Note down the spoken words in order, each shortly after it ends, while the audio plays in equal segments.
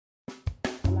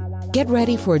Get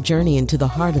ready for a journey into the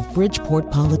heart of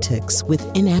Bridgeport politics with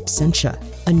In Absentia,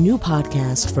 a new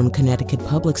podcast from Connecticut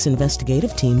Public's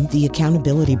investigative team, The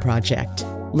Accountability Project.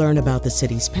 Learn about the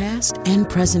city's past and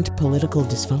present political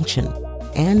dysfunction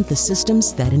and the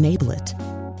systems that enable it.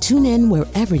 Tune in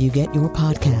wherever you get your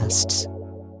podcasts.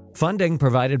 Funding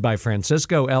provided by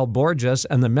Francisco L. Borges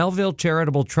and the Melville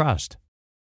Charitable Trust.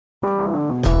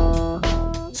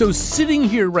 So sitting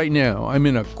here right now, I'm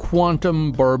in a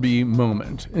quantum Barbie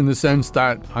moment in the sense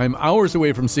that I'm hours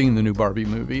away from seeing the new Barbie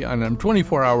movie, and I'm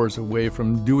 24 hours away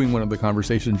from doing one of the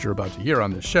conversations you're about to hear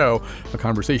on this show, a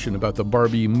conversation about the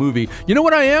Barbie movie. You know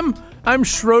what I am? I'm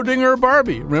Schrodinger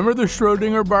Barbie. Remember the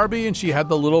Schrodinger Barbie, and she had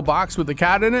the little box with the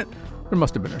cat in it? There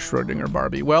must have been a Schrodinger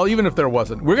Barbie. Well, even if there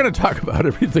wasn't, we're going to talk about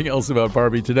everything else about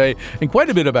Barbie today and quite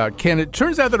a bit about Ken. It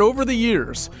turns out that over the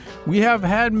years, we have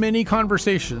had many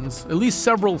conversations, at least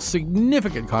several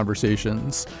significant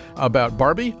conversations about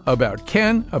Barbie, about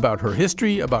Ken, about her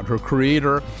history, about her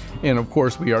creator. And of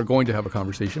course, we are going to have a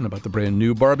conversation about the brand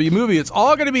new Barbie movie. It's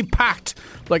all going to be packed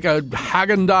like a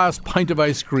Haagen-Dazs pint of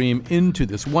ice cream into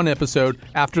this one episode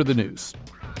after the news.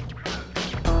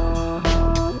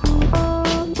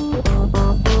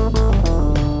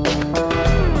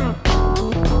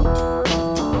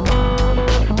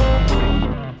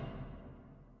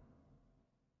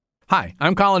 Hi,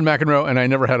 I'm Colin McEnroe, and I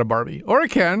never had a Barbie. Or a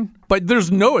Ken, but there's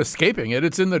no escaping it.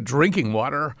 It's in the drinking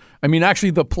water. I mean, actually,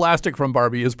 the plastic from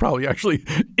Barbie is probably actually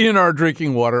in our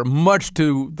drinking water, much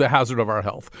to the hazard of our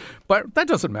health. But that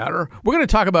doesn't matter. We're going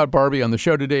to talk about Barbie on the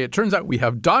show today. It turns out we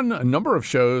have done a number of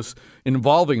shows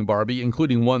involving Barbie,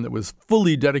 including one that was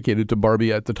fully dedicated to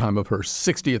Barbie at the time of her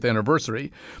 60th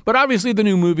anniversary. But obviously, the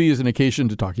new movie is an occasion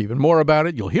to talk even more about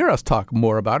it. You'll hear us talk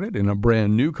more about it in a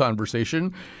brand new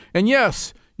conversation. And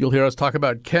yes, you'll hear us talk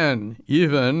about Ken,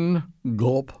 even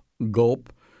gulp,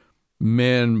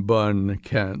 man bun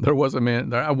Ken. There was a man,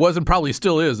 there wasn't, probably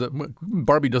still is.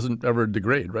 Barbie doesn't ever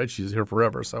degrade, right? She's here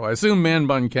forever. So I assume man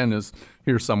bun Ken is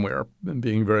here somewhere and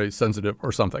being very sensitive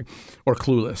or something, or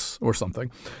clueless or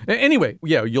something. Anyway,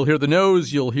 yeah, you'll hear the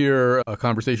nose. You'll hear a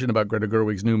conversation about Greta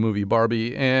Gerwig's new movie,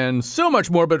 Barbie, and so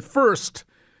much more. But first,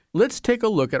 let's take a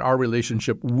look at our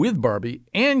relationship with Barbie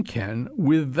and Ken.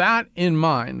 With that in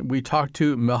mind, we talked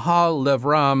to Michal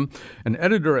Lev-Ram, an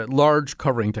editor-at-large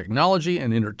covering technology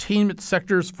and entertainment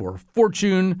sectors for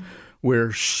Fortune,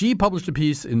 where she published a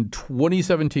piece in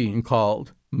 2017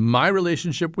 called My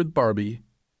Relationship with Barbie,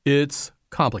 It's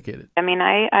Complicated. I mean,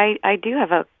 I do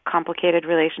have a complicated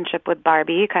relationship with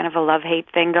Barbie, kind of a love-hate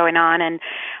thing going on, and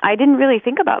I didn't really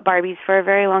think about Barbies for a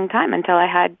very long time until I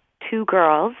had two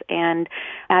girls, and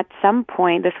at some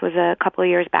point, this was a couple of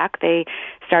years back, they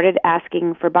started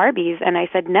asking for Barbies, and I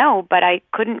said no, but I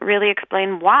couldn't really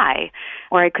explain why,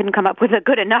 or I couldn't come up with a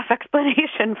good enough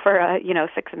explanation for a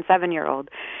 6 and 7-year-old.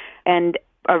 And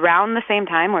around the same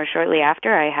time, or shortly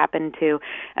after, I happened to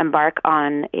embark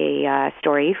on a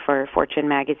story for Fortune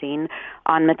magazine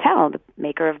on Mattel, the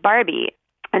maker of Barbie.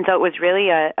 And so it was really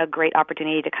a great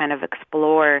opportunity to kind of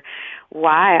explore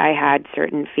why I had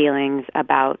certain feelings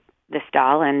about this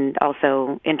doll and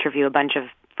also interview a bunch of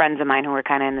friends of mine who were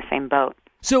kind of in the same boat.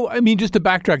 So, I mean, just to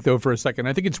backtrack, though, for a second,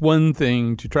 I think it's one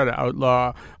thing to try to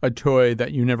outlaw a toy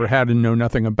that you never had and know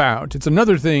nothing about. It's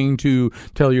another thing to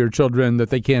tell your children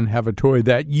that they can't have a toy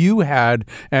that you had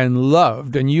and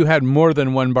loved, and you had more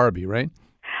than one Barbie, right?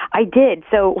 I did.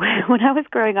 So when I was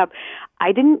growing up,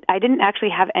 I didn't actually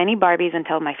have any Barbies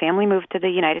until my family moved to the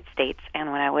United States.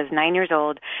 And when I was 9 years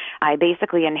old, I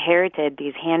basically inherited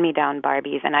these hand-me-down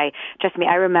Barbies. And I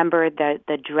remember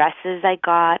the dresses I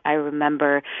got. I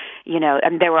remember,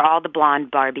 and there were all the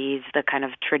blonde Barbies, the kind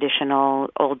of traditional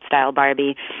old-style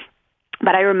Barbie.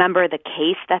 But I remember the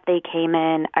case that they came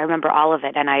in. I remember all of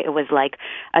it. And it was like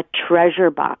a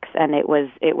treasure box. And it was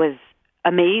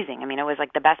amazing. I mean, it was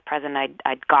like the best present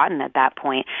I'd gotten at that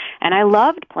point. And I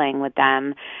loved playing with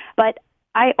them. But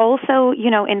I also,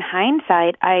 in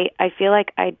hindsight, I feel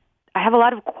like I have a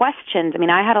lot of questions. I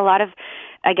mean, I had a lot of,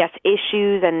 I guess,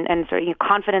 issues and sort of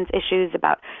confidence issues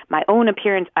about my own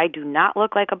appearance. I do not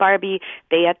look like a Barbie.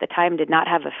 They, at the time, did not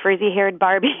have a frizzy-haired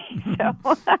Barbie.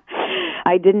 So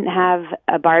I didn't have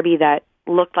a Barbie that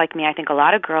looked like me. I think a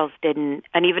lot of girls didn't.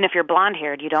 And even if you're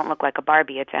blonde-haired, you don't look like a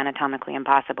Barbie. It's anatomically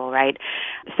impossible, right?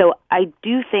 So I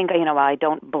do think, while I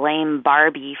don't blame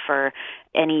Barbie for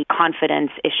any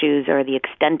confidence issues or the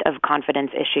extent of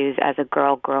confidence issues as a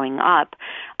girl growing up,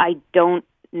 I don't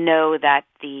know that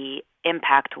the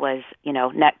impact was,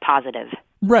 net positive.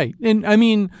 Right. And I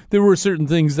mean, there were certain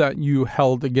things that you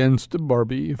held against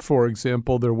Barbie. For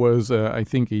example, there was, I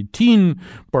think, a teen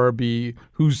Barbie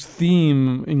whose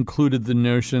theme included the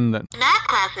notion that math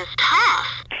class is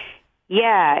tough.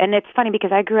 Yeah, and it's funny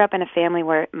because I grew up in a family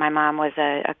where my mom was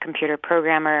a computer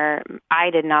programmer. I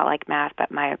did not like math, but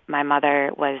my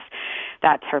mother was,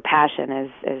 that's her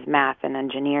passion is math and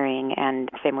engineering, and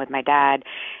same with my dad.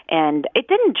 And it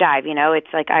didn't jive, it's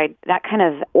like that kind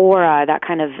of aura, that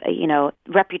kind of,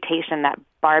 reputation that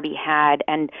Barbie had.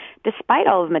 And despite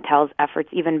all of Mattel's efforts,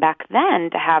 even back then,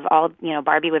 to have all,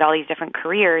 Barbie with all these different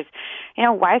careers,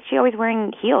 why is she always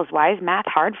wearing heels? Why is math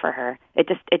hard for her? It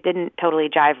didn't totally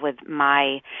jive with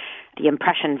the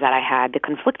impressions that I had, the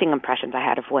conflicting impressions I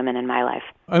had of women in my life.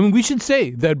 I mean, we should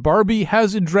say that Barbie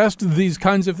has addressed these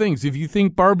kinds of things. If you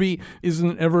think Barbie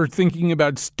isn't ever thinking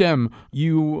about STEM,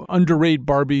 you underrate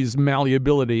Barbie's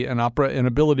malleability and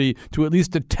ability to at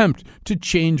least attempt to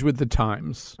change with the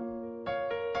times.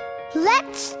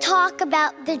 Let's talk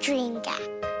about the dream gap.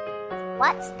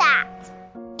 What's that?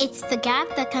 It's the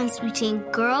gap that comes between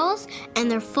girls and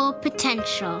their full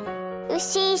potential. You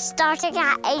see, starting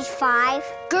at age 5,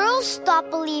 girls stop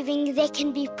believing they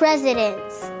can be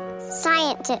presidents,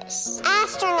 scientists,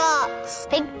 astronauts,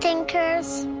 big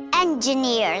thinkers,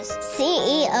 engineers,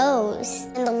 CEOs,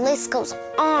 and the list goes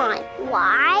on.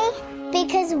 Why?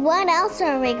 Because what else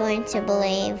are we going to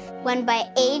believe? When by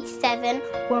age 7,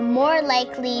 we're more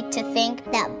likely to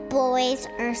think that boys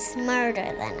are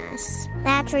smarter than us.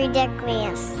 That's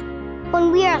ridiculous.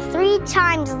 When we are 3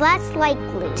 times less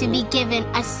likely to be given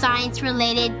a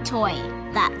science-related toy.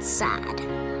 That's sad.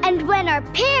 And when our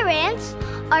parents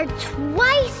are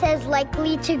twice as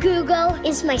likely to Google,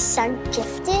 is my son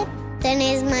gifted? Then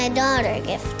is my daughter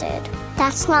gifted?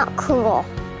 That's not cool.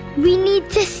 We need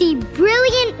to see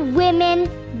brilliant women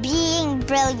being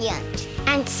brilliant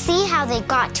and see how they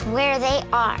got to where they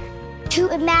are. To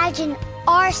imagine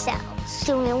ourselves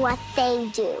doing what they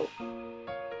do.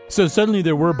 So suddenly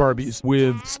there were Barbies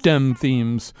with STEM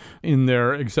themes in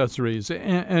their accessories.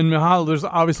 And Michal, there's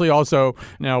obviously also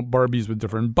now Barbies with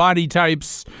different body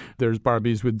types. There's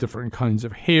Barbies with different kinds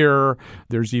of hair.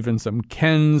 There's even some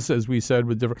Kens, as we said,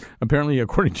 with different... Apparently,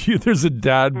 according to you, there's a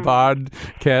dad bod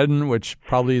Ken, which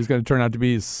probably is going to turn out to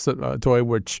be a toy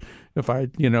which... If I,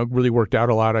 really worked out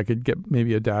a lot, I could get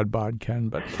maybe a dad bod Ken,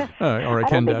 but or a Ken dad. I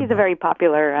don't think he's a very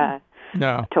popular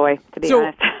toy, to be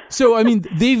honest. So, I mean,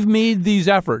 they've made these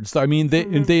efforts. I mean,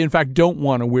 they in fact don't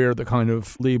want to wear the kind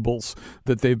of labels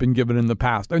that they've been given in the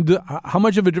past. And how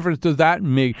much of a difference does that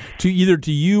make to either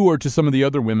to you or to some of the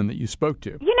other women that you spoke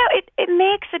to? It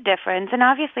makes a difference. And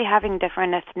obviously having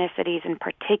different ethnicities in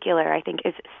particular, I think,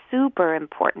 is super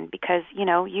important because,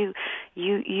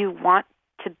 you want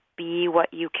to be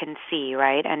what you can see,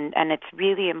 right? And it's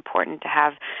really important to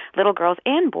have little girls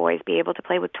and boys be able to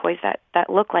play with toys that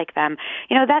look like them.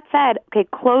 That said, okay,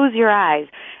 close your eyes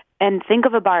and think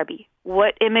of a Barbie.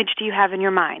 What image do you have in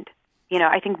your mind?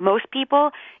 I think most people,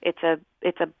 it's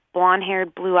a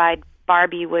blonde-haired, blue-eyed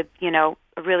Barbie with,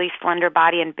 a really slender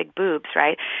body and big boobs,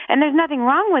 right? And there's nothing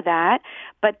wrong with that,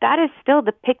 but that is still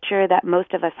the picture that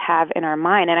most of us have in our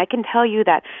mind. And I can tell you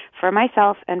that for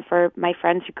myself and for my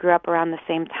friends who grew up around the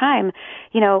same time,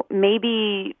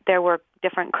 maybe there were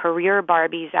different career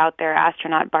Barbies out there,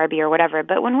 astronaut Barbie or whatever,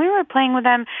 but when we were playing with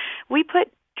them, we put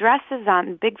dresses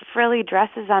on, big frilly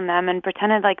dresses on them and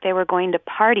pretended like they were going to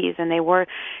parties and they wore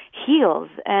heels.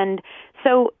 And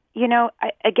so,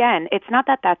 again, it's not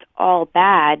that that's all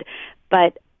bad,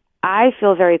 but I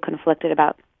feel very conflicted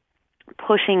about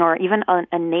pushing or even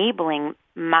enabling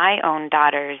my own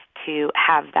daughters to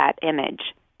have that image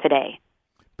today.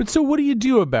 But so what do you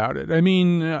do about it? I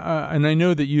mean, and I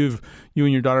know that you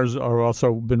and your daughters are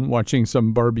also been watching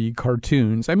some Barbie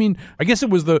cartoons. I mean, I guess it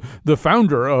was the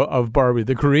founder of Barbie,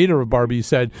 the creator of Barbie,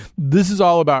 said this is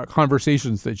all about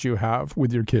conversations that you have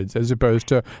with your kids as opposed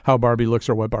to how Barbie looks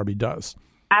or what Barbie does.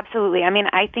 Absolutely. I mean,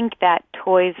 I think that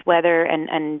toys, whether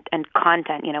and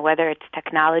content, whether it's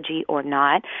technology or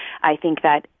not, I think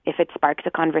that if it sparks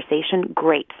a conversation,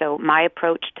 great. So my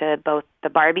approach to both the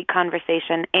Barbie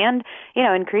conversation and,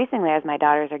 increasingly as my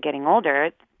daughters are getting older,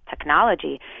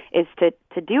 technology is to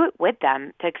do it with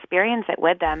them, to experience it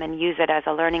with them and use it as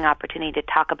a learning opportunity to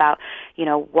talk about,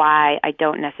 why I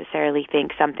don't necessarily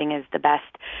think something is the best,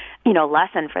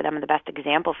 lesson for them and the best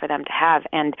example for them to have.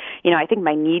 And, I think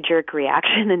my knee-jerk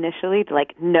reaction initially to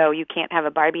no, you can't have a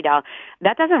Barbie doll,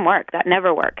 that doesn't work. That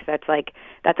never works.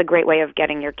 That's a great way of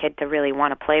getting your kid to really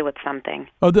want to play with something.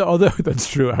 Although that's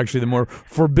true, actually, the more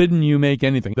forbidden you make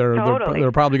anything,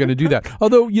 they're probably going to do that.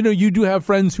 Although, you do have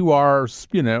friends who are,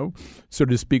 so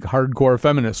to speak, hardcore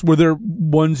feminists. Were there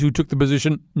ones who took the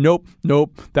position, nope,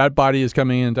 that body is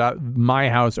coming into my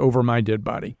house over my dead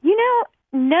body?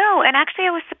 No. And actually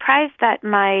I was surprised that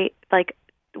my,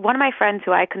 one of my friends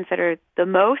who I consider the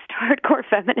most hardcore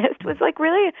feminist was like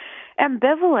really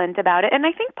ambivalent about it. And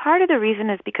I think part of the reason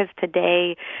is because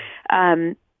today,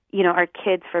 our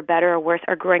kids, for better or worse,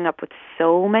 are growing up with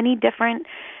so many different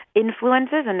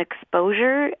influences and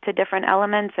exposure to different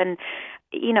elements. And,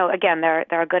 again, there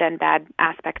are good and bad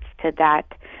aspects to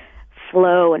that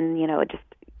flow and, just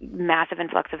massive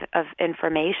influx of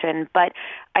information. But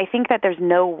I think that there's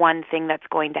no one thing that's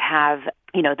going to have,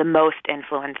 the most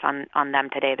influence on them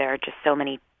today. There are just so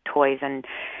many toys and,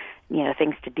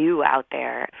 things to do out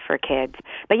there for kids.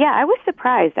 But yeah, I was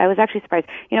surprised. I was actually surprised.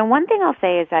 One thing I'll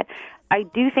say is that I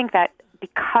do think that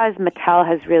because Mattel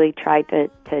has really tried to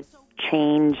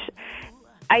change,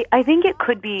 I think it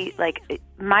could be like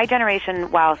my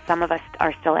generation, while some of us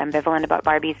are still ambivalent about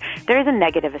Barbies, there is a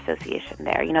negative association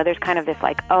there. There's kind of this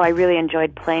like, oh, I really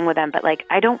enjoyed playing with them, but like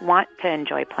I don't want to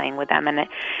enjoy playing with them.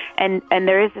 And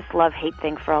there is this love-hate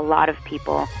thing for a lot of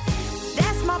people.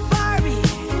 That's my Barbie.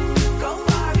 Go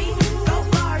Barbie, go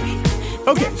Barbie.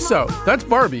 Okay, so that's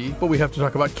Barbie, but we have to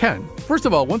talk about Ken. First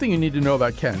of all, one thing you need to know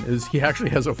about Ken is he actually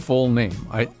has a full name.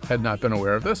 I had not been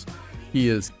aware of this. He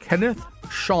is Kenneth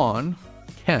Sean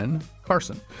Ken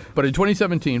Carson. But in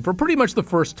 2017, for pretty much the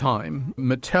first time,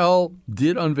 Mattel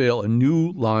did unveil a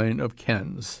new line of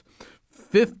Kens.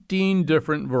 15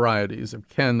 different varieties of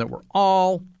Ken that were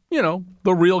all,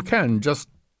 the real Ken, just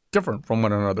different from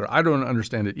one another. I don't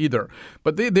understand it either.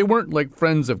 But they weren't like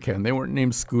friends of Ken. They weren't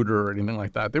named Scooter or anything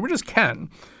like that. They were just Ken.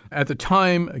 At the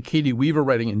time, Katie Weaver,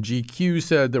 writing in GQ,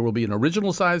 said there will be an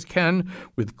original-size Ken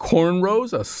with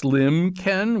cornrows, a slim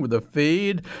Ken with a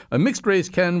fade, a mixed-race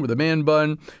Ken with a man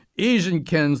bun, Asian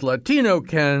Kens, Latino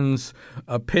Kens,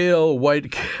 a pale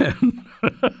white Ken,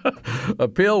 a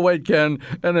pale white Ken,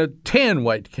 and a tan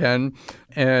white Ken,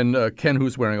 and a Ken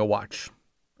who's wearing a watch.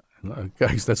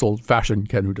 Guys, that's old-fashioned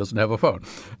Ken who doesn't have a phone.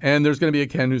 And there's going to be a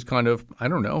Ken who's kind of,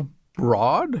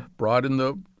 broad in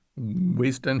the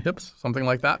waist and hips, something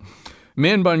like that.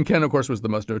 Man bun Ken, of course, was the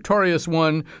most notorious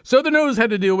one. So the nose had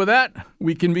to deal with that.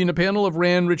 We convened a panel of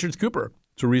Rand Richards Cooper,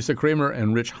 Teresa Kramer,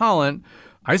 and Rich Holland.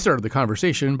 I started the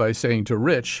conversation by saying to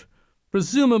Rich,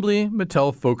 presumably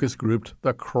Mattel focus grouped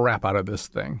the crap out of this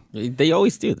thing. They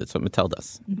always do. That's what Mattel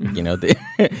does.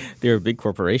 They're a big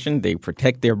corporation. They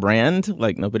protect their brand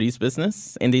like nobody's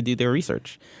business, and they do their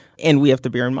research. And we have to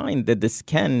bear in mind that this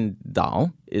Ken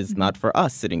doll is not for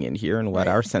us sitting in here, and what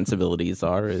our sensibilities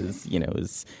are is,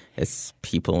 as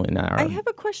people in our... I have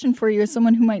a question for you as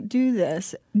someone who might do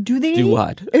this. Do they... Do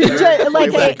what?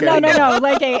 Like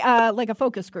a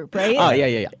focus group, right? Oh,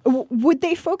 yeah. Would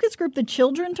they focus group the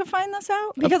children to find this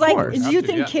out? Because Of course. do you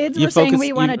think kids were saying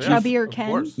we want a chubbier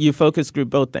Ken? You focus group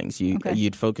both things.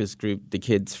 You'd focus group the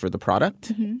kids for the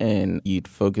product, and you'd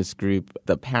focus group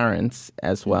the parents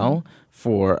as well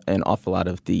for an awful lot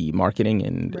of the marketing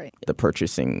and the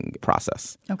purchasing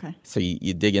process. Okay. So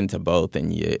you dig into both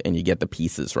and you get the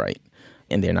pieces right,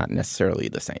 and they're not necessarily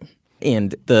the same.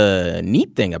 And the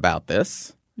neat thing about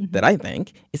this that I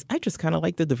think is I just kind of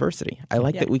like the diversity. I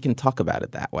like that we can talk about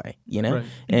it that way, Right.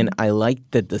 And I like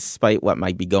that despite what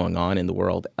might be going on in the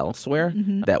world elsewhere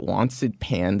that wants to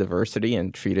pan diversity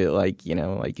and treat it like,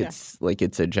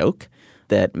 it's a joke,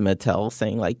 that Mattel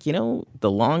saying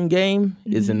the long game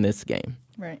is in this game.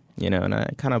 Right. And I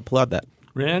kind of applaud that.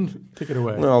 Rand, take it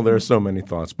away. Well, there are so many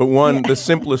thoughts. But the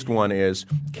simplest one is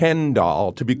Ken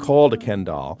doll. To be called a Ken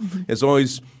doll is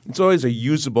always a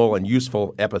usable and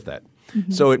useful epithet.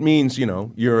 So it means,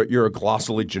 you're a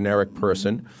glossally generic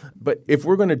person. But if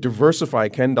we're going to diversify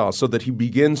Ken doll so that he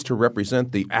begins to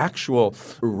represent the actual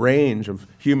range of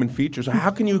human features, how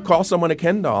can you call someone a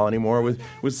Ken doll anymore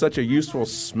with such a useful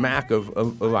smack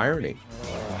of irony?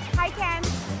 Hi, Ken.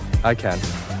 Hi, Ken.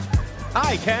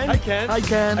 Hi, Ken. Hi, Ken. Hi,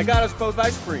 Ken. I got us both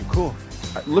ice cream. Cool.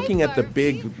 Looking at the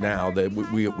big now,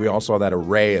 we all saw that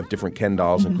array of different Ken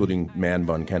dolls, including Man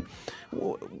Bun Ken.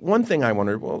 One thing I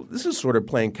wondered, this is sort of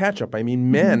playing catch-up. I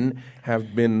mean, men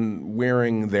have been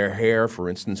wearing their hair, for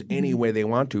instance, any way they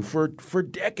want to for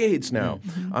decades now.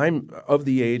 I'm of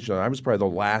the age, I was probably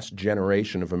the last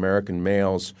generation of American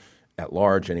males at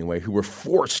large anyway, who were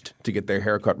forced to get their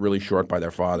hair cut really short by their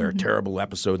father. A terrible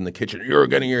episode in the kitchen. You're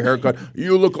getting your hair cut.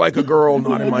 You look like a girl,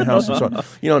 not in my house. And so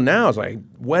on. Now it's like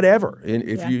whatever. And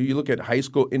you look at high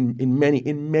school in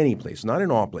many places, not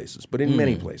in all places, but in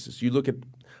many places. You look at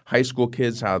high school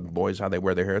kids, how they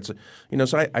wear their hair. It's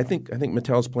so I think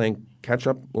Mattel's playing catch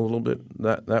up a little bit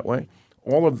that way.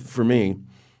 For me,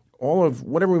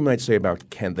 whatever we might say about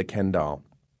the Ken doll.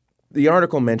 The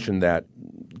article mentioned that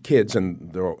kids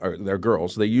and their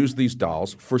girls, they use these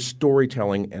dolls for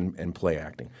storytelling and play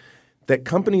acting. That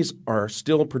companies are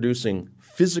still producing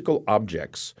physical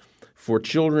objects for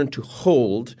children to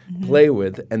hold, play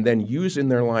with, and then use in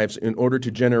their lives in order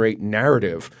to generate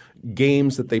narrative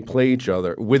games that they play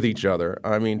with each other.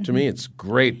 I mean, to me, it's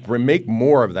great. Make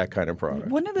more of that kind of product.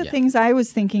 One of the things I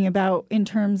was thinking about in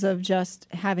terms of just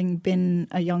having been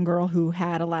a young girl who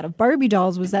had a lot of Barbie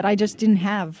dolls was that I just didn't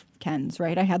have Kens,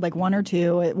 right? I had like one or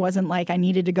two. It wasn't like I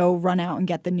needed to go run out and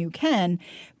get the new Ken.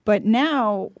 But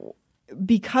now,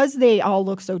 because they all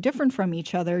look so different from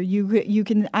each other,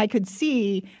 I could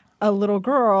see a little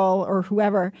girl or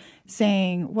whoever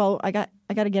saying, well, I got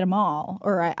to get them all,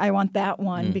 or I want that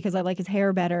one because I like his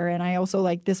hair better, and I also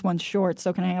like this one's short,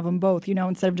 so can I have them both? You know,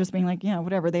 instead of just being like, yeah,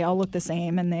 whatever, they all look the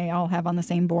same and they all have on the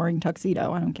same boring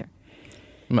tuxedo. I don't care.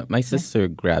 My sister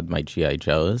grabbed my G.I.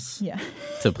 Joes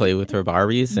to play with her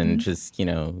Barbies, and just,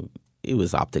 it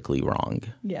was optically wrong.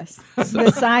 Yes.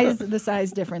 The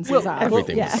size difference is odd.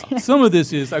 Everything was off. Some of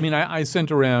this is, I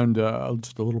sent around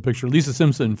just a little picture. Lisa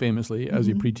Simpson, famously, as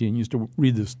a preteen, used to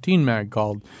read this teen mag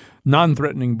called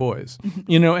Non-Threatening Boys.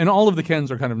 And all of the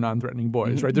Kens are kind of non-threatening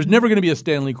boys, right? There's never going to be a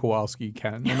Stanley Kowalski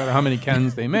Ken, no matter how many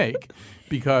Kens they make.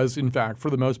 Because, in fact, for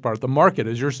the most part, the market,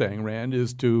 as you're saying, Rand,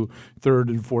 is to second, third,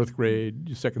 and fourth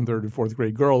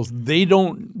grade girls. They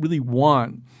don't really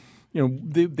want,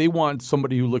 they want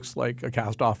somebody who looks like a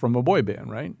cast off from a boy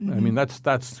band, right? I mean,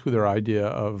 that's who their idea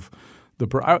of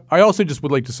I also just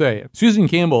would like to say, Susan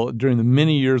Campbell, during the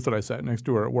many years that I sat next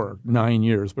to her at work, 9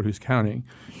 years, but who's counting,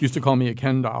 used to call me a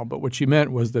Ken doll. But what she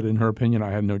meant was that, in her opinion,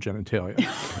 I had no genitalia.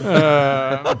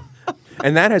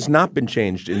 And that has not been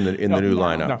changed in the new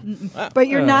lineup. No. But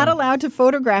you're not allowed to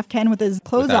photograph Ken with his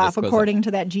clothes off, according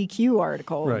to that GQ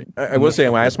article. Right. I will say,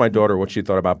 I asked my daughter what she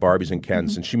thought about Barbies and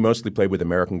Kens, and she mostly played with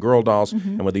American Girl dolls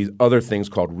and with these other things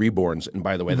called reborns. And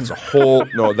by the way,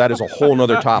 that is a whole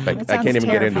nother topic. I can't even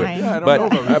get into it.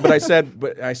 Yeah, but I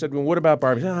said, well, what about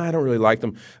Barbies? I don't really like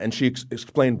them. And she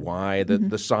explained why,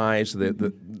 the size,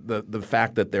 the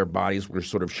fact that their bodies were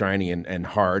sort of shiny and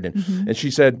hard. And she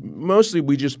said, mostly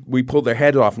we pulled their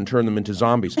heads off and turned them into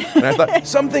zombies. And I thought,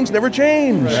 some things never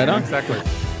change. Right on. Exactly.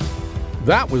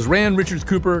 That was Rand Richards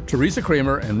Cooper, Teresa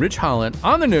Kramer, and Rich Holland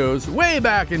on the news way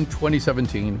back in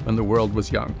 2017 when the world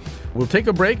was young. We'll take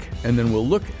a break, and then we'll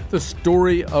look at the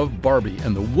story of Barbie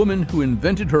and the woman who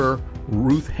invented her,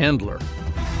 Ruth Handler.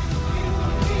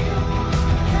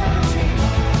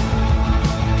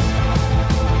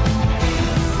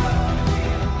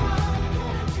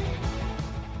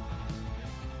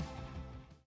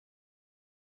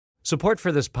 Support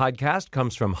for this podcast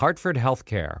comes from Hartford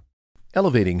Healthcare.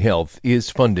 Elevating Health is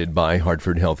funded by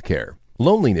Hartford Healthcare.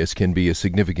 Loneliness can be a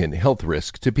significant health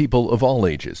risk to people of all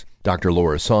ages. Dr.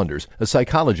 Laura Saunders, a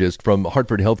psychologist from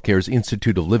Hartford Healthcare's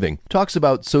Institute of Living, talks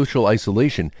about social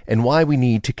isolation and why we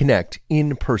need to connect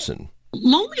in person.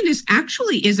 Loneliness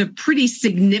actually is a pretty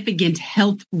significant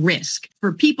health risk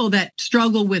for people that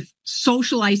struggle with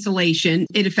social isolation.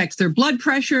 It affects their blood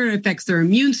pressure, it affects their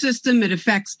immune system, it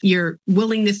affects your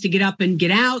willingness to get up and get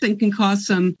out, and can cause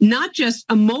some not just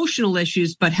emotional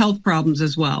issues, but health problems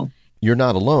as well. You're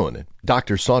not alone.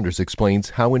 Dr. Saunders explains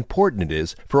how important it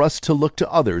is for us to look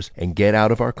to others and get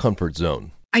out of our comfort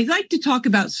zone. I like to talk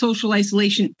about social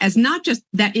isolation as not just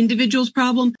that individual's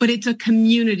problem, but it's a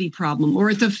community problem or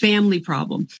it's a family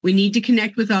problem. We need to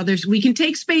connect with others. We can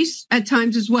take space at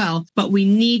times as well, but we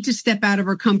need to step out of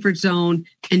our comfort zone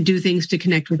and do things to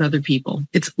connect with other people.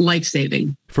 It's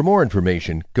life-saving. For more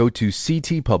information, go to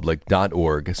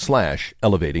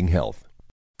ctpublic.org/elevatinghealth.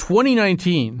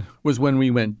 2019 was when we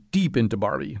went deep into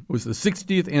Barbie. It was the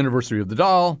 60th anniversary of the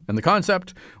doll and the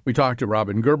concept. We talked to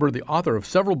Robin Gerber, the author of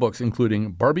several books,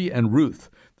 including Barbie and Ruth,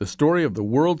 the story of the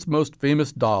world's most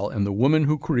famous doll and the woman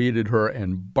who created her,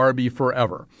 and Barbie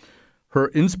Forever, her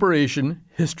inspiration,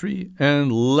 history,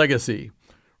 and legacy.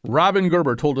 Robin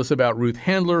Gerber told us about Ruth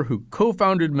Handler, who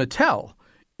co-founded Mattel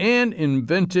and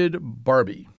invented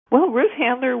Barbie. Well, Ruth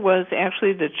Handler was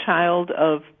actually the child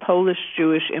of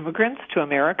Polish-Jewish immigrants to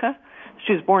America.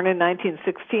 She was born in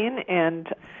 1916, and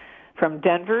from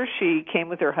Denver, she came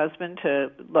with her husband to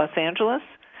Los Angeles,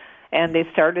 and they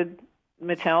started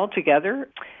Mattel together.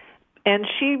 And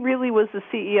she really was the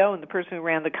CEO and the person who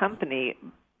ran the company,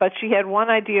 but she had one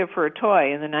idea for a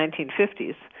toy in the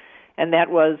 1950s, and that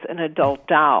was an adult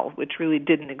doll, which really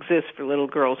didn't exist for little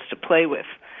girls to play with.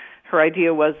 Her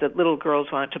idea was that little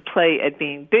girls wanted to play at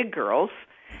being big girls,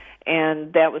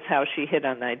 and that was how she hit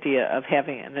on the idea of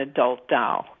having an adult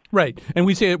doll. Right. And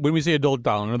when we say adult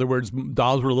doll, in other words,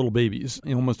 dolls were little babies.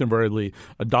 Almost invariably,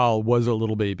 a doll was a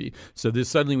little baby. So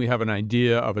suddenly we have an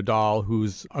idea of a doll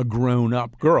who's a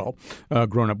grown-up girl, a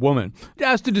grown-up woman,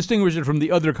 as to distinguish it from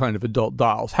the other kind of adult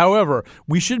dolls. However,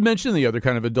 we should mention the other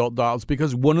kind of adult dolls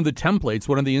because one of the templates,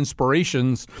 one of the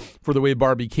inspirations for the way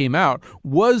Barbie came out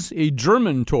was a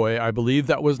German toy, I believe,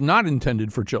 that was not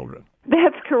intended for children.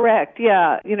 That's correct,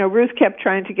 yeah. Ruth kept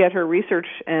trying to get her research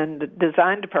and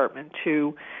design department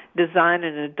to design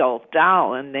an adult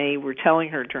doll, and they were telling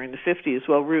her during the 50s,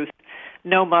 well, Ruth,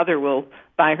 no mother will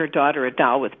buy her daughter a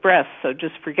doll with breasts, so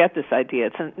just forget this idea.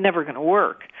 It's never going to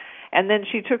work. And then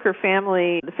she took the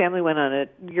family went on a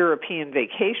European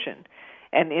vacation,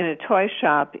 and in a toy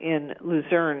shop in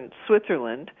Lucerne,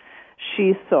 Switzerland,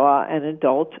 she saw an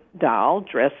adult doll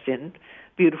dressed in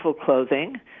beautiful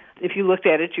clothing. If you looked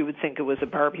at it, you would think it was a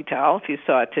Barbie doll if you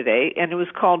saw it today, and it was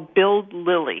called Bild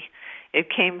Lily. It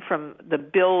came from the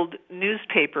Bild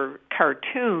newspaper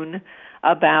cartoon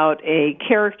about a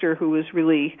character who was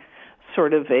really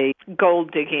sort of a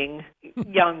gold-digging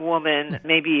young woman.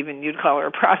 Maybe even you'd call her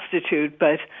a prostitute,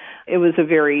 but it was a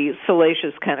very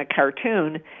salacious kind of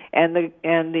cartoon. And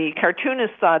the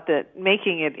cartoonist thought that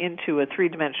making it into a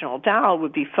three-dimensional doll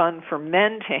would be fun for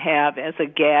men to have as a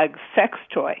gag sex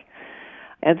toy.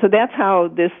 And so that's how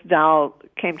this doll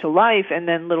came to life, and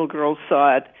then little girls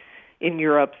saw it in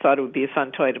Europe, thought it would be a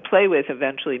fun toy to play with,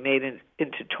 eventually made it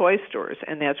into toy stores.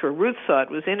 And that's where Ruth saw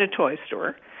it, was in a toy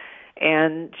store.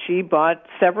 And she bought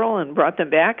several and brought them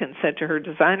back and said to her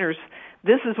designers,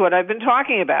 this is what I've been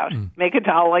talking about. Make a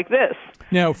doll like this.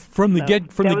 Now,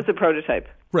 that was the prototype.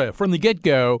 Right. From the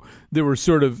get-go, there were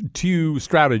sort of two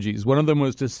strategies. One of them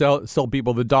was to sell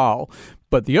people the doll.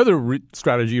 But the other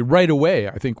strategy right away,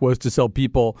 I think, was to sell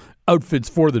people outfits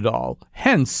for the doll.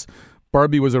 Hence,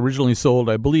 Barbie was originally sold,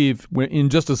 I believe, in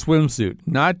just a swimsuit.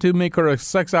 Not to make her a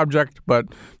sex object, but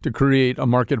to create a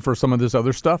market for some of this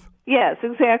other stuff? Yes,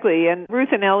 exactly. And Ruth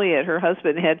and Elliot, her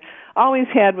husband, had always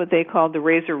had what they called the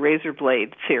razor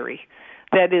blade theory.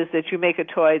 That is, that you make a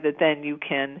toy that then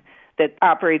that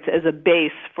operates as a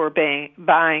base for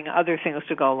buying other things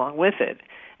to go along with it.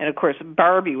 And, of course,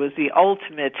 Barbie was the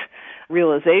ultimate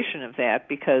realization of that,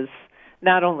 because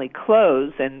not only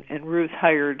clothes, and Ruth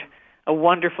hired a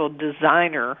wonderful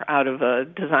designer out of a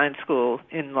design school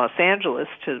in Los Angeles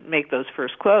to make those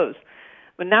first clothes,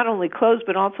 but not only clothes,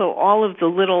 but also all of the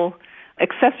little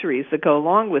accessories that go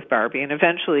along with Barbie. And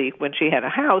eventually, when she had a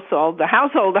house, all the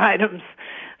household items.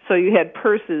 So you had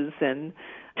purses and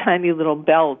tiny little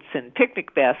belts and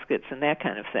picnic baskets and that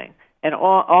kind of thing. And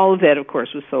all of that, of course,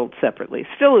 was sold separately,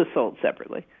 still is sold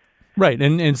separately. Right.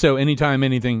 And so anytime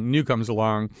anything new comes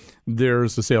along,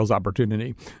 there's a sales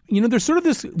opportunity. There's sort of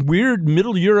this weird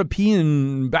Middle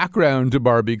European background to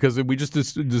Barbie, because we just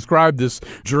described this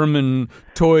German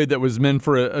toy that was meant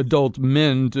for adult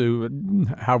men to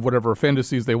have whatever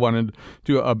fantasies they wanted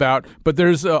to about. But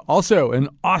there's also an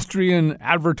Austrian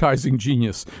advertising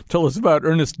genius. Tell us about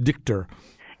Ernest Dichter.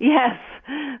 Yes.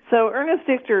 So Ernest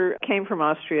Dichter came from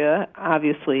Austria,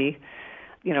 obviously,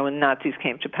 when Nazis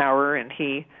came to power, and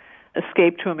he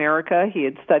escaped to America. He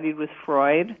had studied with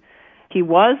Freud. He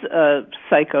was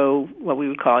what we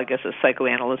would call, I guess, a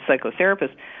psychoanalyst,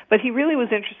 psychotherapist, but he really was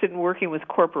interested in working with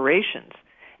corporations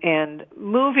and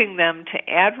moving them to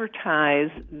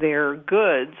advertise their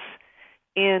goods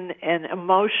in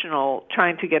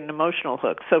trying to get an emotional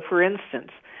hook. So, for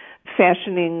instance,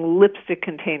 fashioning lipstick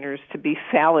containers to be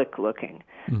phallic-looking,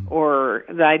 or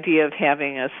the idea of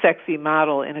having a sexy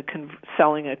model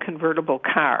selling a convertible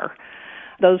car.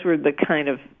 Those were the kind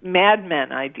of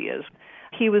madmen ideas.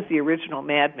 He was the original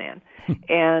madman,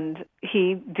 and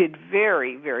he did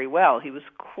very, very well. He was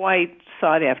quite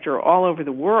sought after all over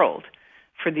the world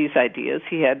for these ideas.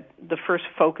 He had the first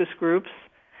focus groups,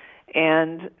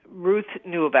 and Ruth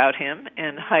knew about him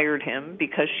and hired him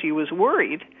because she was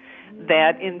worried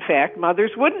that, in fact,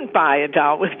 mothers wouldn't buy a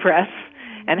doll with breasts,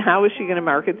 and how was she going to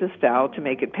market this doll to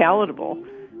make it palatable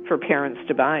for parents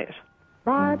to buy it?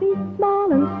 Barbie's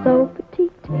small and so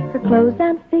petite, her clothes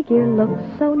and figure look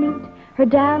so neat. Her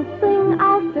dancing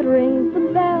outfit rings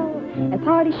the bell. At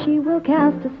parties she will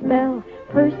cast a spell.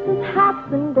 Purses, hats,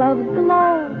 and gloves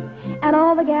galore, and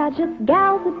all the gadgets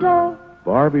gals adore.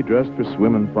 Barbie dressed for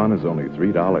swimmin' fun is only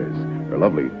 $3. Her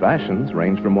lovely fashions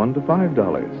range from $1 to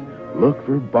 $5. Look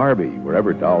for Barbie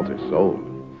wherever dolls are sold.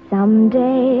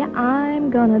 Someday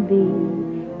I'm gonna be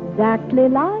exactly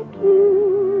like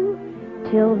you.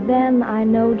 Till then, I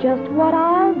know just what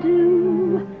I'll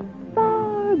do.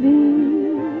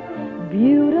 Barbie,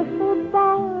 beautiful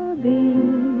Barbie,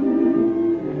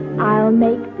 I'll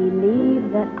make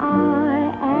believe that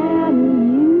I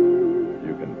am you.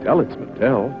 You can tell it's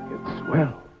Mattel.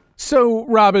 swell. So,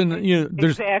 Robin,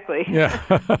 there's... Exactly. Yeah.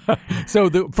 So,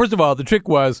 first of all, the trick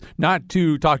was not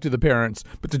to talk to the parents,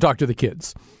 but to talk to the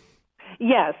kids.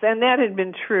 Yes, and that had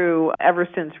been true ever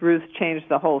since Ruth changed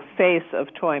the whole face of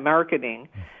toy marketing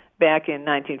back in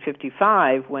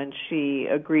 1955 when she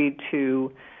agreed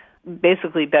to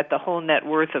basically bet the whole net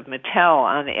worth of Mattel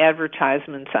on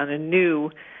advertisements on a new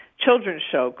children's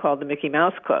show called the Mickey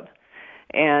Mouse Club.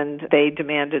 And they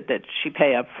demanded that she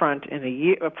pay up front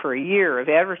for a year of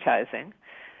advertising.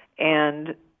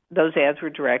 And those ads were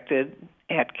directed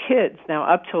at kids.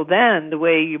 Now, up till then, the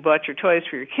way you bought your toys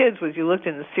for your kids was you looked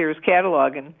in the Sears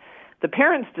catalog and the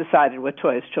parents decided what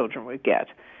toys children would get.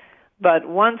 But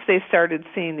once they started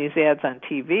seeing these ads on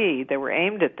TV that were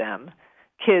aimed at them,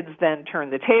 kids then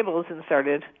turned the tables and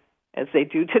started, as they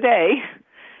do today,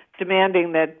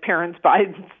 demanding that parents buy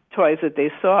toys that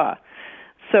they saw.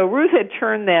 So Ruth had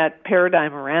turned that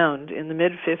paradigm around in the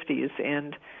mid-50s,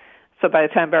 and so by the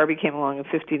time Barbie came along in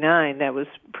 59, that was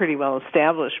pretty well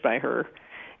established by her.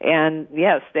 And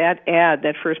yes, that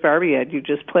first Barbie ad you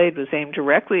just played was aimed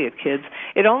directly at kids.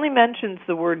 It only mentions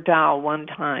the word doll one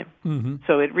time. Mm-hmm.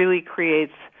 So it really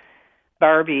creates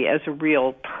Barbie as a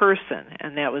real person,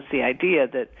 and that was the idea,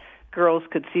 that girls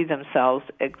could see themselves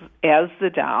as the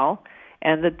doll,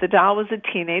 and that the doll was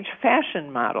a teenage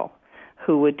fashion model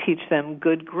who would teach them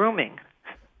good grooming.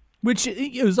 Which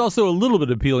is also a little bit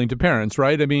appealing to parents,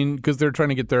 right? I mean, because they're trying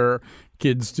to get their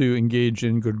kids to engage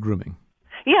in good grooming.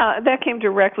 Yeah, that came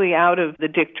directly out of the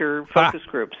Dichter focus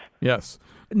groups. Yes.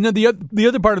 Now, the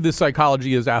other part of this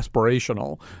psychology is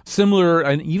aspirational. Similar,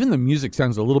 and even the music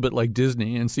sounds a little bit like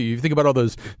Disney. And so you think about all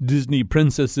those Disney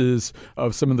princesses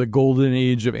of some of the golden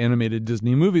age of animated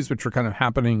Disney movies, which are kind of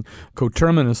happening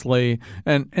coterminously.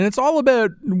 And it's all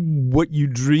about what you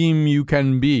dream you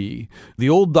can be. The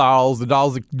old dolls, the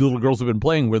dolls that little girls have been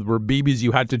playing with, were babies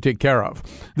you had to take care of.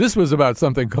 This was about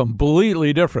something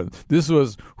completely different. This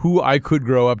was who I could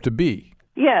grow up to be.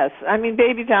 Yes, I mean,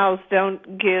 baby dolls don't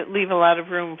leave a lot of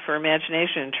room for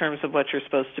imagination in terms of what you're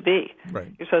supposed to be.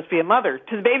 Right. You're supposed to be a mother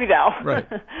to the baby doll. Right.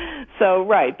 So,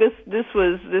 right, this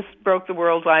broke the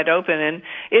world wide open, and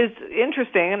is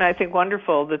interesting, and I think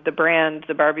wonderful that the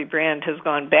Barbie brand, has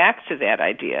gone back to that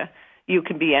idea. You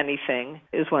can be anything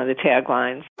is one of the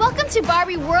taglines. Welcome to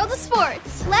Barbie World of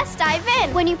Sports. Let's dive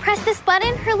in. When you press this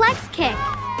button, her legs kick.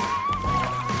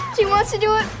 She wants to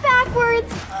do it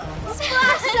backwards.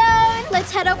 Splash zone!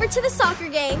 Let's head over to the soccer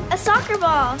game. A soccer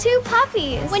ball. 2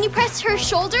 puppies. When you press her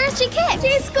shoulders, she kicks.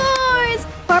 She scores!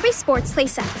 Barbie Sports play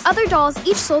sets. Other dolls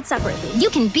each sold separately. You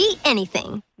can be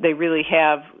anything. They really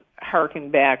have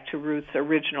harkened back to Ruth's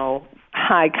original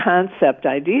high concept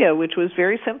idea, which was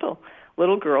very simple.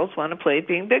 Little girls want to play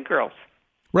being big girls.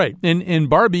 Right. And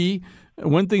Barbie,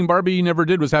 one thing Barbie never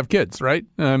did was have kids, right?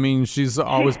 I mean, she's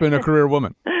always been a career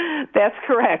woman. That's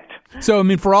correct. So, I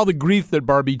mean, for all the grief that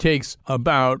Barbie takes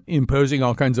about imposing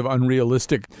all kinds of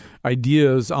unrealistic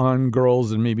ideas on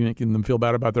girls and maybe making them feel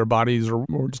bad about their bodies or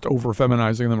just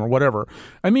over-feminizing them or whatever,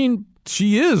 I mean,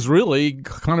 she is really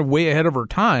kind of way ahead of her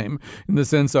time in the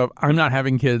sense of, I'm not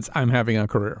having kids, I'm having a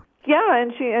career. Yeah,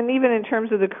 and even in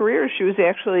terms of the career, she was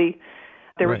actually...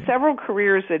 There were several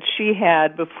careers that she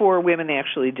had before women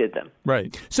actually did them.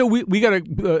 Right. So we got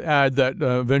to add that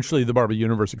eventually the Barbie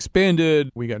universe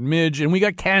expanded. We got Midge and we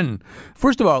got Ken.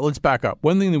 First of all, let's back up.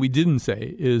 One thing that we didn't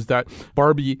say is that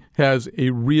Barbie has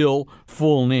a real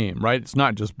full name, right? It's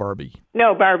not just Barbie.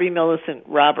 No, Barbie Millicent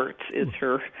Roberts is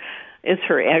her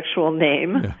actual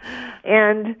name. Yeah.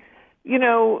 And,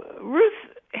 Ruth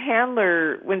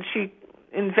Handler, when she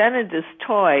invented this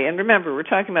toy, and remember, we're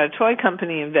talking about a toy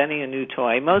company inventing a new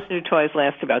toy. Most new toys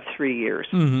last about 3 years.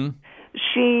 Mm-hmm.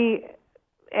 She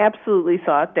absolutely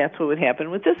thought that's what would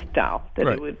happen with this doll, that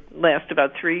It would last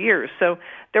about 3 years. So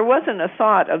there wasn't a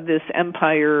thought of this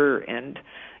empire and,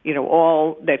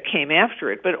 all that came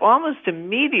after it. But almost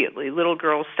immediately, little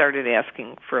girls started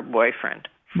asking for a boyfriend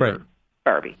for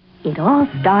Barbie. It all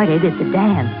started at the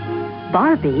dance.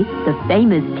 Barbie, the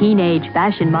famous teenage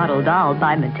fashion model doll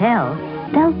by Mattel,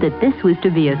 felt that this was to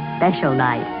be a special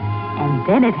night. And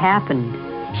then it happened.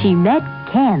 She met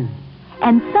Ken.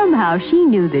 And somehow she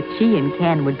knew that she and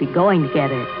Ken would be going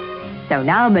together. So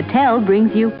now Mattel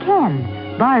brings you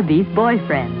Ken, Barbie's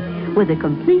boyfriend, with a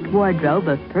complete wardrobe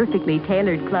of perfectly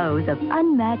tailored clothes of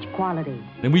unmatched quality.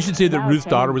 And we should say that Ruth's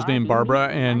daughter was named Barbara,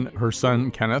 and her son,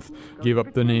 Kenneth, gave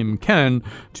up the name Ken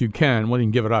to Ken. Well, he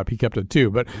didn't give it up. He kept it too.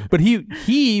 But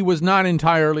he was not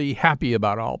entirely happy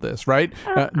about all this, right?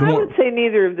 I would say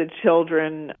neither of the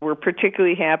children were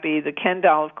particularly happy. The Ken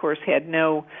doll, of course, had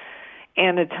no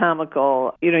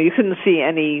anatomical, you couldn't see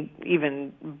any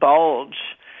even bulge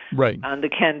on the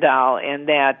Ken doll. And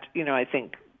that, I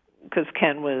think, because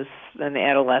Ken was an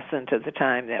adolescent at the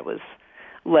time, that was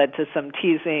led to some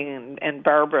teasing, and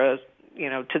Barbara,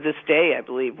 to this day, I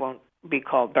believe, won't be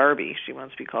called Barbie. She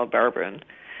wants to be called Barbara, and,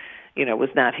 was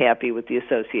not happy with the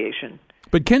association.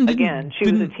 But Ken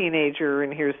she was a teenager,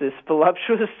 and here's this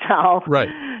voluptuous doll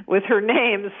with her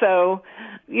name, so,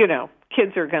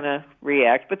 kids are going to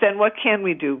react. But then what can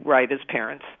we do right as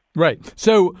parents? Right.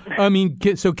 So,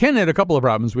 Ken had a couple of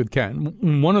problems with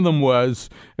Ken. One of them was,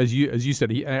 as you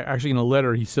said, he actually in a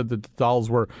letter, he said that the dolls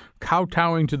were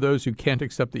kowtowing to those who can't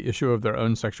accept the issue of their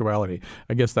own sexuality.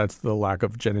 I guess that's the lack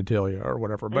of genitalia or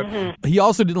whatever. But he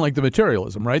also didn't like the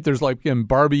materialism, right? There's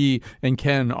Barbie and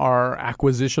Ken are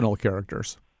acquisitional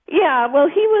characters. Yeah, well,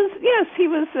 he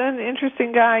was an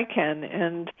interesting guy, Ken,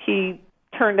 and he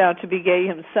turned out to be gay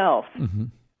himself. Mm-hmm.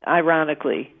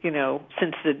 Ironically,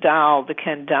 since the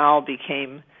Ken doll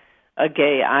became a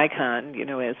gay icon,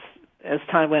 as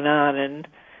time went on, and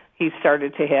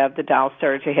the doll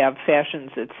started to have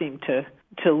fashions that seemed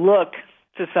to look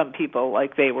to some people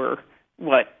like they were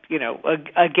what,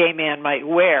 a gay man might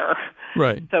wear.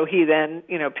 Right. So he then,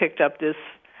 picked up this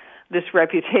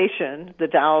reputation, the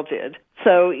doll did.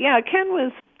 So, yeah, Ken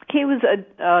was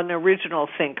an original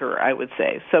thinker, I would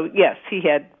say. So, yes, he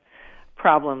had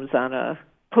problems on a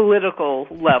political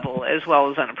level as well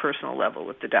as on a personal level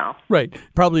with the doll. Right.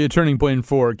 Probably a turning point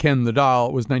for Ken the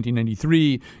doll was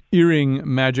 1993, Earring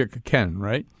Magic Ken,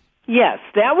 right? Yes,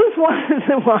 that was one of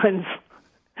the ones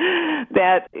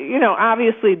that,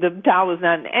 obviously the doll was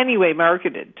not in any way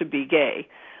marketed to be gay.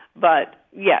 But,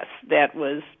 yes, that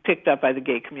was picked up by the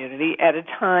gay community at a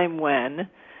time when,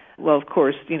 well, of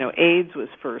course, AIDS was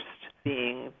first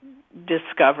being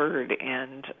discovered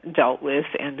and dealt with,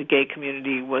 and the gay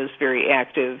community was very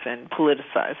active and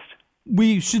politicized.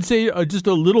 We should say just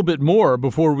a little bit more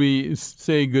before we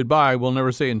say goodbye. We'll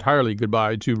never say entirely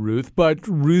goodbye to Ruth, but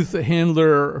Ruth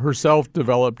Handler herself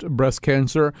developed breast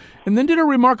cancer and then did a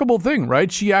remarkable thing, right?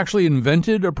 She actually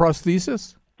invented a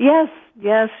prosthesis?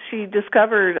 Yes, she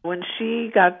discovered when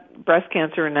she got breast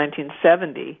cancer in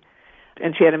 1970,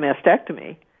 and she had a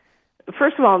mastectomy.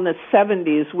 First of all, in the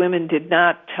 70s, women did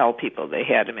not tell people they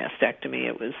had a mastectomy.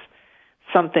 It was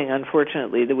something,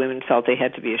 unfortunately, the women felt they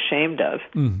had to be ashamed of.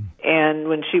 Mm-hmm. And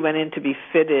when she went in to be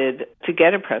fitted to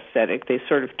get a prosthetic, they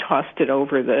sort of tossed it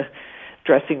over the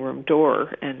dressing room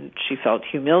door, and she felt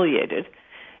humiliated.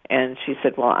 And she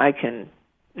said, well, I can,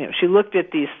 she looked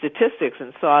at these statistics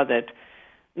and saw that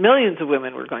millions of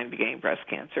women were going to be getting breast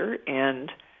cancer,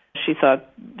 and she thought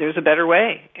there's a better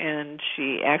way. And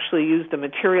she actually used the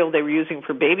material they were using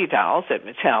for baby dolls at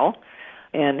Mattel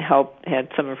and had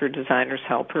some of her designers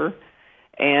help her,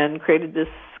 and created this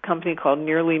company called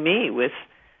Nearly Me with,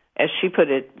 as she put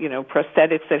it,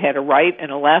 prosthetics that had a right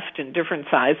and a left in different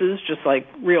sizes, just like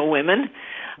real women.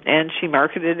 And she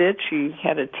marketed it. She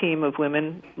had a team of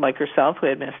women like herself who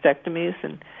had mastectomies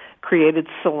and created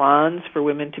salons for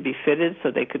women to be fitted so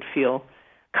they could feel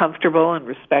comfortable and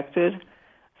respected.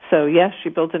 So, yes, she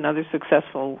built another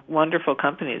successful, wonderful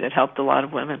company that helped a lot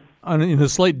of women. In a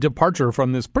slight departure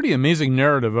from this pretty amazing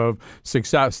narrative of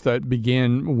success that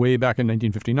began way back in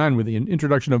 1959 with the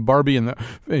introduction of Barbie, and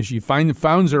she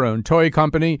founds her own toy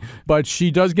company, but she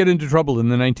does get into trouble in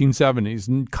the 1970s,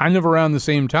 and kind of around the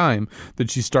same time that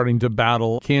she's starting to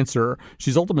battle cancer.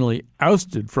 She's ultimately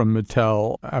ousted from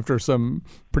Mattel after some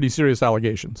pretty serious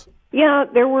allegations. Yeah,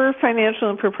 there were financial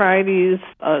improprieties,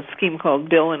 a scheme called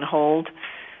Bill and Hold,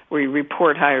 where you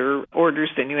report higher orders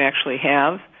than you actually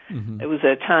have. Mm-hmm. It was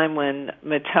a time when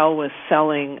Mattel was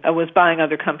buying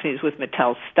other companies with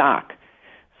Mattel stock,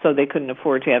 so they couldn't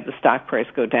afford to have the stock price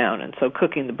go down. And so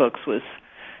cooking the books was,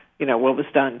 what was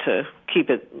done to keep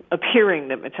it appearing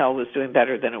that Mattel was doing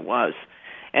better than it was.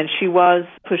 And she was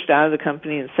pushed out of the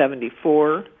company in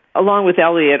 1974, along with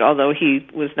Elliot, although he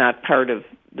was not part of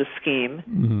the scheme.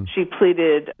 Mm-hmm. She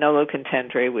pleaded nolo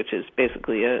contendere, which is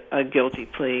basically a guilty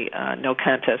plea, no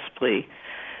contest plea,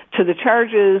 to the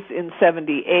charges in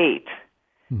 1978,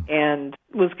 and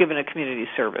was given a community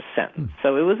service sentence.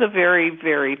 So it was a very,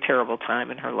 very terrible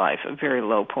time in her life, a very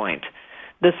low point.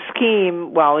 The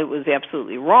scheme, while it was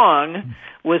absolutely wrong,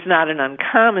 was not an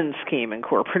uncommon scheme in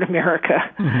corporate America.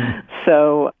 Mm-hmm.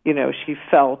 So, she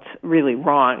felt really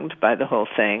wronged by the whole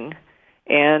thing.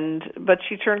 But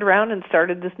she turned around and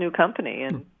started this new company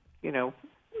and,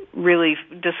 really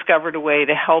discovered a way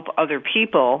to help other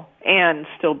people and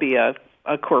still be a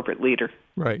corporate leader.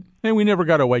 Right. And we never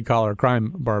got a white-collar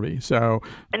crime Barbie. So,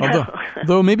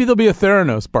 though maybe there'll be a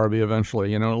Theranos Barbie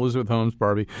eventually, Elizabeth Holmes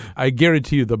Barbie. I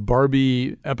guarantee you the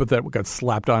Barbie epithet got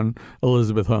slapped on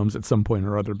Elizabeth Holmes at some point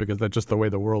or other because that's just the way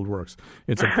the world works.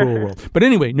 It's a cruel world. But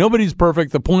anyway, nobody's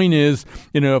perfect. The point is,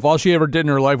 if all she ever did in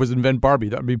her life was invent Barbie,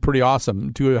 that would be pretty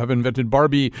awesome. To have invented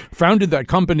Barbie, founded that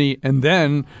company, and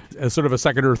then, as sort of a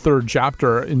second or third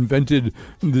chapter, invented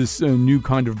this new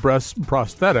kind of breast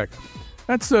prosthetic.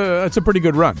 That's a pretty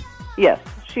good run. Yes,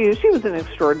 she was an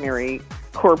extraordinary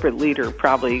corporate leader,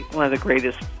 probably one of the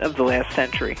greatest of the last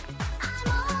century.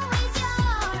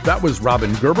 That was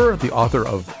Robin Gerber, the author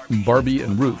of Barbie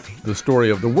and Ruth, the story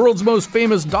of the world's most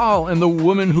famous doll and the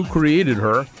woman who created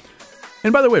her.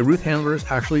 And by the way, Ruth Handler is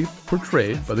actually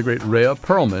portrayed by the great Rhea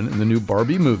Perlman in the new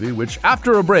Barbie movie, which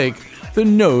after a break, the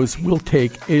nose will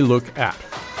take a look at.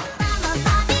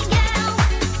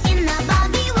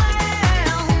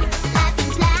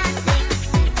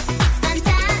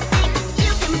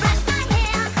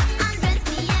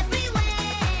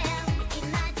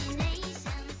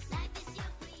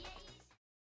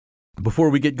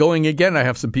 Before we get going again, I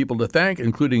have some people to thank,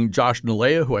 including Josh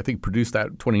Nalea, who I think produced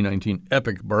that 2019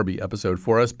 epic Barbie episode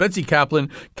for us, Betsy Kaplan,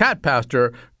 Kat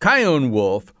Pastor, Kyone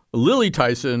Wolf, Lily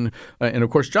Tyson, and of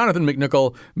course, Jonathan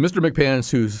McNichol, Mr.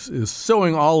 McPants, who is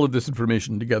sewing all of this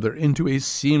information together into a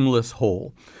seamless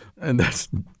whole. And that's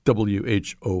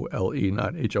W-H-O-L-E,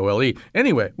 not H-O-L-E.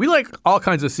 Anyway, we like all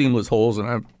kinds of seamless holes,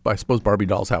 and I suppose Barbie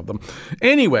dolls have them.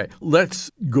 Anyway, let's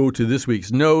go to this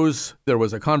week's Nose. There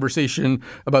was a conversation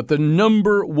about the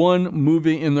number one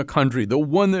movie in the country, the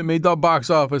one that made the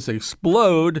box office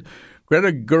explode,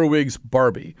 Greta Gerwig's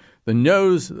Barbie. The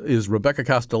Nose is Rebecca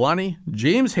Castellani,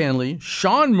 James Hanley,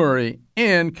 Sean Murray,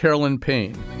 and Carolyn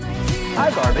Payne.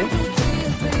 Hi, Barbie.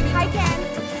 Hi, Ken.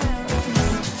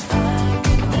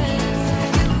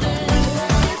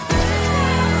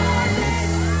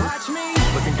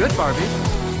 Looking good, Barbie.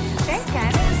 Thanks,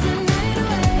 Ken.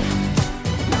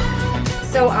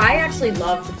 So I actually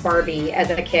loved Barbie as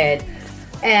a kid.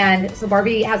 And so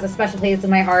Barbie has a special place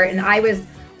in my heart. And I was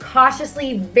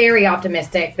cautiously very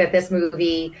optimistic that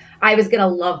I was going to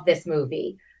love this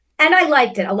movie. And I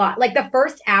liked it a lot. Like the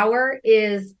first hour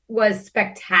was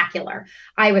spectacular.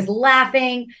 I was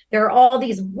laughing. There are all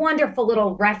these wonderful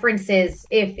little references.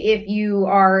 If you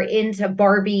are into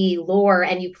Barbie lore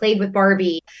and you played with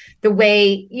Barbie, the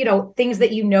way, things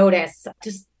that you notice,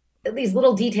 just these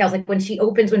little details, like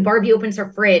when Barbie opens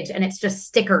her fridge and it's just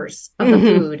stickers of the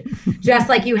food, just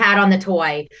like you had on the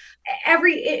toy.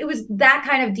 It was that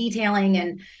kind of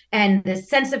detailing and the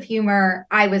sense of humor.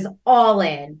 I was all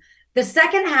in. The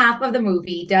second half of the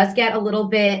movie does get a little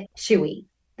bit chewy.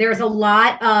 There's a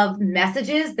lot of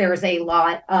messages. There's a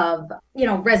lot of,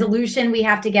 resolution we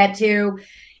have to get to.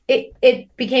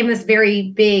 It became this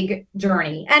very big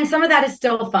journey. And some of that is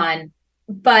still fun.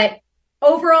 But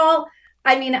overall,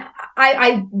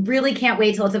 I really can't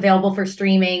wait till it's available for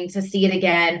streaming to see it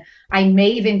again. I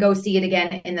may even go see it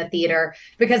again in the theater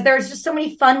because there's just so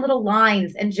many fun little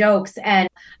lines and jokes. And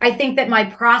I think that my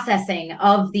processing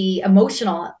of the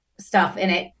emotional stuff in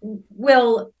it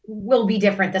will be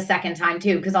different the second time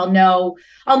too, because I'll know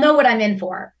what I'm in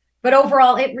for. But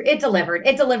overall, it delivered.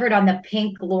 It delivered on the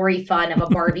pink glory fun of a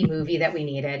Barbie movie that we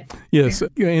needed. Yes.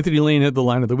 Anthony Lane had the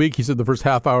line of the week. He said the first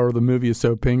half hour of the movie is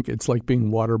so pink, it's like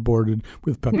being waterboarded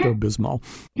with Pepto-Bismol.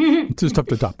 It's just tough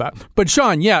to top that. But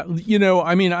Sean, yeah,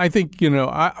 I think,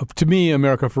 to me,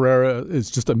 America Ferrera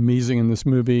is just amazing in this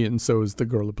movie. And so is the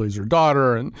girl who plays her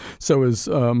daughter. And so is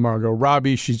Margot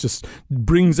Robbie. She just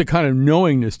brings a kind of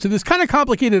knowingness to this kind of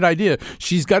complicated idea.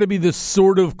 She's got to be this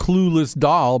sort of clueless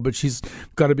doll, but she's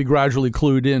got to be gradually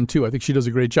clued in, too. I think she does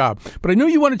a great job. But I know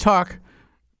you want to talk,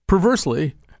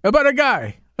 perversely, about a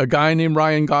guy named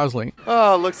Ryan Gosling.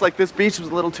 Oh, looks like this beach was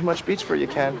a little too much beach for you,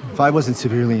 Ken. If I wasn't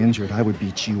severely injured, I would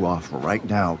beat you off right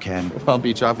now, Ken. I'll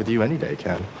beach off with you any day,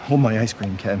 Ken. Hold my ice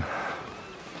cream, Ken.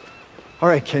 All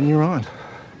right, Ken, you're on.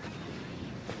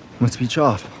 Let's beach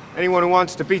off. Anyone who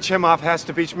wants to beach him off has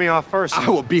to beach me off first. I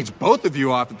will beach both of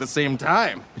you off at the same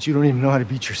time. But you don't even know how to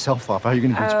beach yourself off. How are you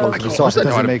going to beach both of us off? It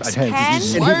doesn't make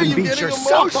sense. Ken? Why are you beach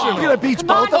yourself off? You're going to beach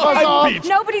both of us off?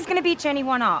 Nobody's going to beach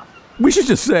anyone off. We should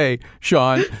just say,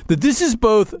 Sean, that this is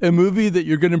both a movie that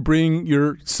you're going to bring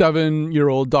your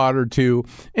 7-year-old daughter to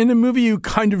and a movie you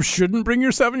kind of shouldn't bring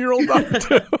your 7-year-old daughter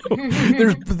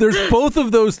to. There's both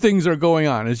of those things are going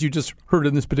on, as you just heard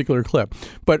in this particular clip.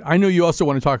 But I know you also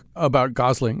want to talk about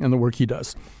Gosling and the work he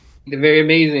does. The very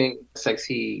amazing,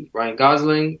 sexy Ryan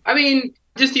Gosling.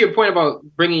 Just to your point about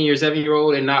bringing your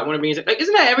 7-year-old and not want to bring your,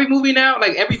 isn't that every movie now?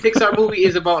 Like every Pixar movie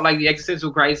is about like the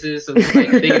existential crisis of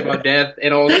like thinking about death,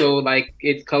 and also like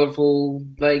it's colorful.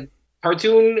 Like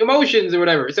cartoon emotions or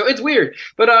whatever. So it's weird.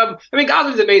 But I mean,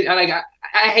 Gosling's amazing. I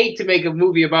hate to make a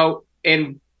movie about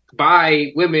and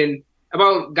by women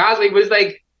about Gosling, but it's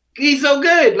like he's so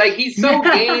good. Like he's so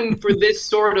game for this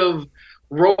sort of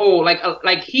role.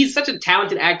 Like he's such a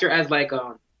talented actor as like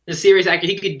a serious actor.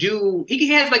 He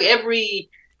has every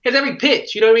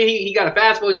pitch. You know what I mean? He got a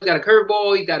fastball, he's got a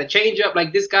curveball, he's got a changeup.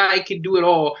 Like this guy can do it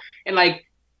all. And like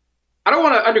I don't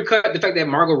want to undercut the fact that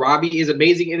Margot Robbie is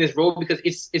amazing in this role because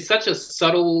it's such a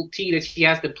subtlety that she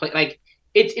has to play. Like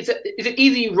it's an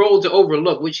easy role to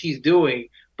overlook, which he's doing.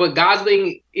 But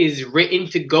Gosling is written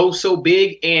to go so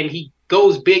big, and he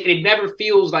goes big, and it never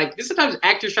feels like this. Sometimes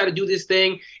actors try to do this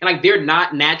thing, and like they're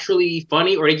not naturally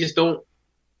funny, or they just don't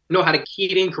know how to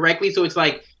key it in correctly. So it's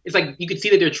like you can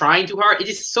see that they're trying too hard. It's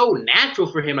just so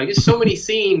natural for him. Like there's so many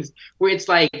scenes where it's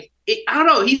like I don't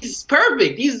know. He's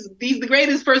perfect. He's the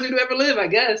greatest person to ever live, I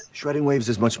guess. Shredding waves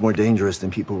is much more dangerous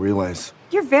than people realize.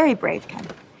 You're very brave, Ken.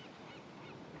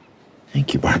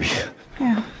 Thank you, Barbie.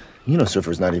 Yeah. You know,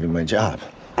 surfer's not even my job.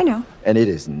 I know. And it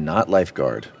is not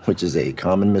lifeguard, which is a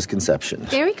common misconception.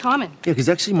 Very common. Yeah, because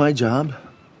actually my job,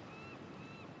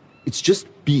 it's just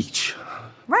beach.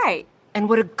 Right. And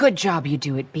what a good job you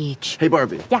do at beach. Hey,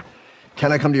 Barbie. Yeah.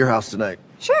 Can I come to your house tonight?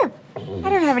 Sure. I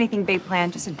don't have anything big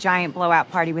planned, just a giant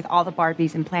blowout party with all the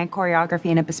Barbies and planned choreography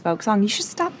and a bespoke song. You should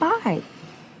stop by.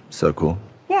 So cool.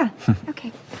 Yeah.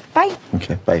 Okay. Bye.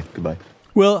 Okay, bye. Goodbye.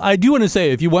 Well, I do want to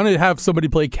say, if you want to have somebody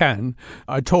play Ken,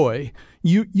 a toy,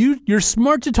 you're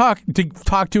smart to talk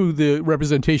to the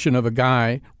representation of a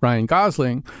guy, Ryan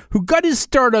Gosling, who got his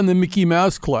start on the Mickey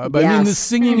Mouse Club. Yes. I mean, the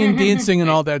singing and dancing and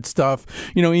all that stuff.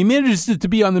 You know, he manages to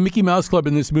be on the Mickey Mouse Club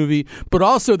in this movie, but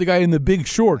also the guy in The Big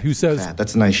Short who says,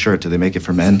 "That's a nice shirt. Do they make it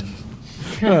for men?"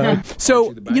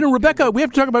 So, Rebecca, we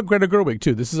have to talk about Greta Gerwig,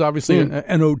 too. This is obviously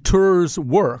an auteur's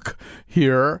work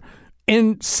here.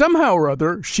 And somehow or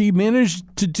other, she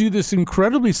managed to do this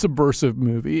incredibly subversive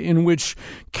movie in which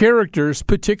characters,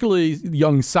 particularly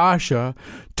young Sasha,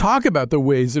 talk about the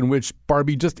ways in which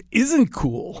Barbie just isn't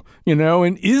cool,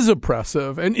 and is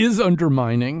oppressive and is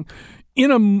undermining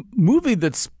in a movie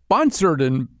that's sponsored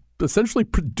and essentially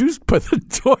produced by the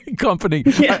toy company.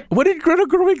 Yeah. What did Greta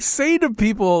Gerwig say to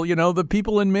people, the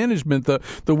people in management, the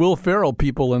Will Ferrell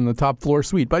people in the top floor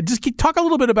suite? But just talk a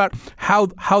little bit about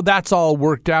how that's all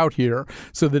worked out here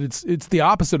so that it's the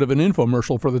opposite of an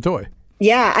infomercial for the toy.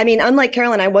 Yeah, I mean, unlike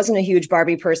Carolyn, I wasn't a huge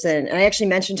Barbie person. And I actually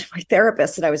mentioned to my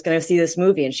therapist that I was going to see this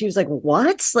movie. And she was like,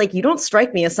 what? Like, you don't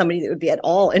strike me as somebody that would be at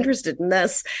all interested in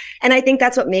this. And I think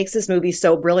that's what makes this movie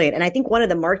so brilliant. And I think one of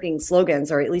the marketing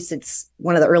slogans, or at least it's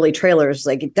one of the early trailers,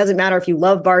 like, it doesn't matter if you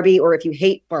love Barbie or if you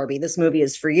hate Barbie, this movie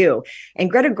is for you.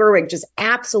 And Greta Gerwig just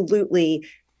absolutely...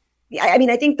 I mean,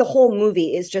 I think the whole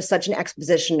movie is just such an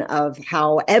exposition of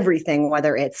how everything,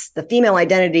 whether it's the female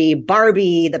identity,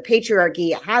 Barbie, the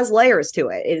patriarchy, has layers to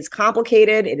it. It is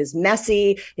complicated. It is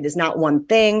messy. It is not one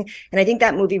thing. And I think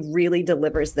that movie really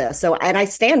delivers this. So, and I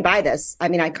stand by this. I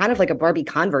mean, I kind of like a Barbie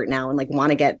convert now and like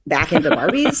want to get back into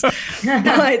Barbies.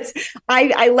 But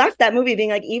I left that movie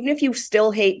being like, even if you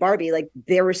still hate Barbie, like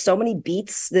there were so many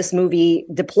beats this movie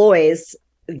deploys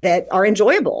that are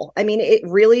enjoyable. I mean,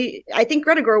 I think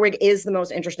Greta Gerwig is the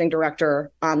most interesting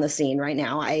director on the scene right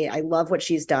now. I love what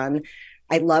she's done.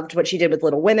 I loved what she did with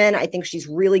Little Women. I think she's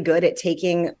really good at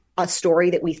taking a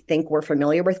story that we think we're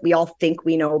familiar with. We all think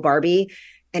we know Barbie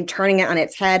and turning it on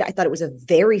its head. I thought it was a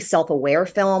very self-aware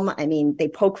film. I mean, they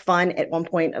poke fun at one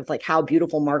point of like how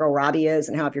beautiful Margot Robbie is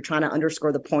and how if you're trying to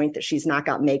underscore the point that she's not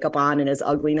got makeup on and is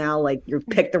ugly now, like you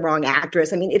picked the wrong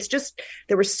actress. I mean, it's just,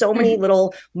 there were so many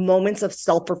little moments of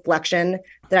self-reflection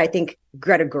that I think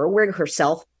Greta Gerwig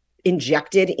herself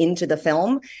injected into the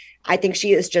film. I think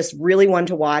she is just really one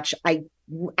to watch. I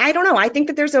don't know. I think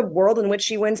that there's a world in which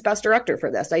she wins Best Director for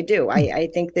this. I do. I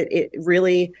think that it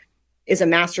really is a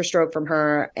masterstroke from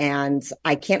her. And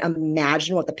I can't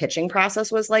imagine what the pitching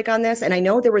process was like on this. And I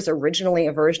know there was originally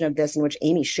a version of this in which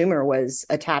Amy Schumer was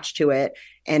attached to it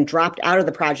and dropped out of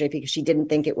the project because she didn't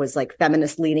think it was like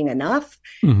feminist leaning enough.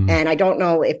 Mm-hmm. And I don't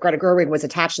know if Greta Gerwig was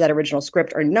attached to that original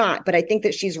script or not, but I think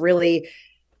that she's really...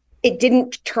 It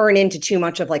didn't turn into too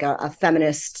much of like a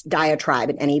feminist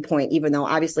diatribe at any point, even though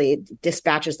obviously it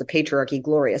dispatches the patriarchy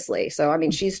gloriously. So, I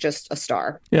mean, she's just a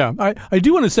star. Yeah, I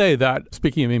do want to say that,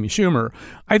 speaking of Amy Schumer,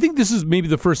 I think this is maybe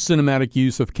the first cinematic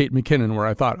use of Kate McKinnon where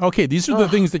I thought, okay, these are the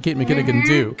things that Kate McKinnon can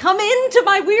do. Come into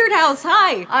my weird house.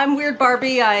 Hi, I'm Weird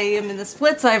Barbie. I am in the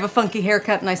splits. I have a funky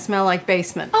haircut and I smell like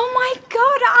basement. Oh my God,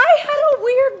 I had a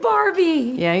weird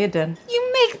Barbie. Yeah, you did.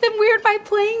 You make them weird by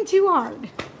playing too hard.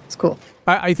 It's cool.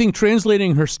 I think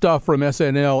translating her stuff from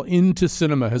SNL into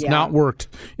cinema has not worked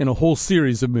in a whole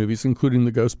series of movies, including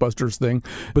the Ghostbusters thing.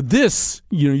 But this,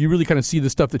 you really kind of see the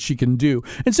stuff that she can do.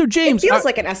 And so, James, it feels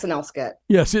like an SNL skit.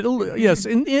 Yes,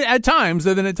 at times,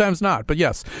 and then at times not. But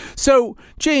yes. So,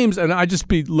 James, and I'd just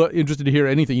be interested to hear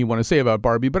anything you want to say about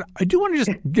Barbie, but I do want to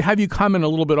just have you comment a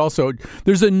little bit also.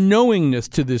 There's a knowingness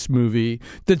to this movie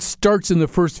that starts in the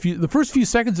first few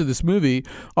seconds of this movie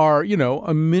are,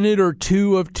 a minute or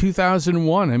two of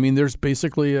 2001. I mean, there's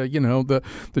basically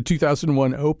the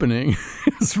 2001 opening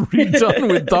is redone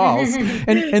with dolls.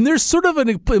 And there's sort of an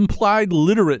implied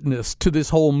literateness to this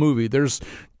whole movie. There's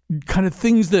kind of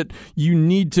things that you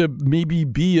need to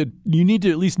you need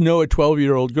to at least know a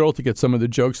 12-year-old girl to get some of the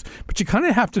jokes, but you kind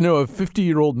of have to know a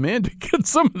 50-year-old man to get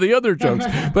some of the other jokes.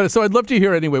 But so I'd love to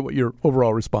hear anyway what your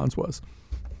overall response was.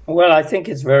 Well, I think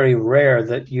it's very rare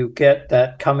that you get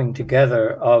that coming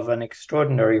together of an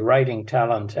extraordinary writing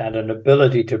talent and an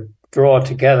ability to draw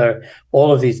together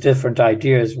all of these different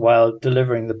ideas while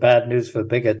delivering the bad news for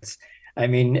bigots. I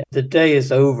mean, the day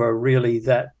is over, really,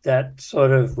 that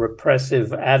sort of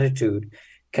repressive attitude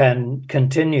can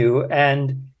continue.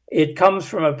 And it comes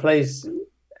from a place,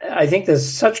 I think there's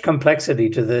such complexity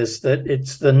to this that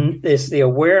it's the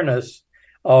awareness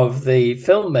of the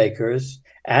filmmakers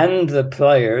and the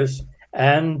players,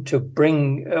 and to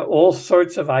bring all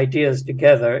sorts of ideas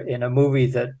together in a movie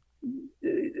that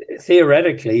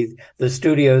theoretically the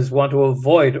studios want to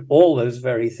avoid all those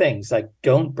very things, like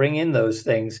don't bring in those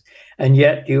things. And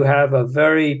yet you have a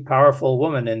very powerful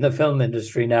woman in the film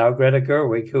industry now, Greta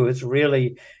Gerwig, who has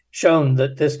really shown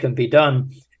that this can be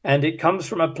done. And it comes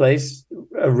from a place,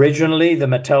 originally the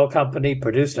Mattel company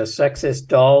produced a sexist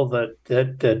doll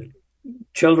that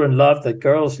children loved, that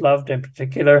girls loved in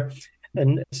particular,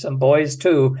 and some boys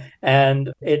too.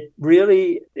 And it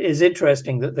really is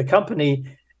interesting that the company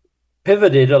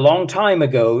pivoted a long time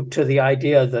ago to the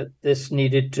idea that this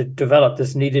needed to develop,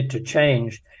 this needed to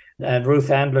change, and Ruth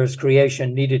Handler's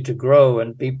creation needed to grow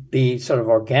and be sort of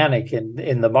organic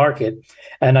in the market.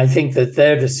 And I think that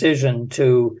their decision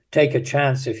to take a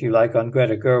chance, if you like, on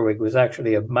Greta Gerwig was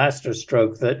actually a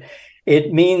masterstroke, that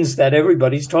it means that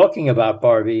everybody's talking about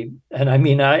Barbie. And I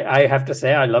mean, I have to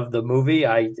say, I love the movie.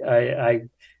 I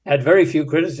had very few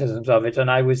criticisms of it, and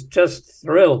I was just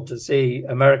thrilled to see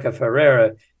America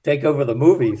Ferrera take over the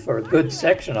movie for a good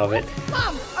section of it.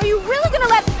 Mom, are you really going to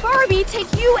let Barbie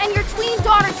take you and your tween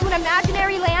daughter to an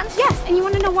imaginary land? Yes, and you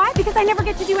want to know why? Because I never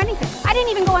get to do anything. I didn't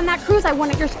even go on that cruise I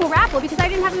won at your school raffle because I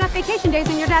didn't have enough vacation days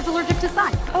and your dad's allergic to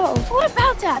sun. Oh, what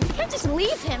about Dad? You can't just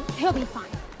leave him. He'll be fine.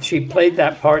 She played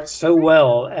that part so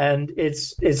well, and it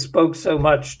spoke so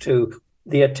much to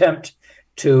the attempt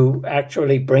to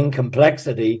actually bring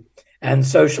complexity and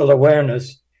social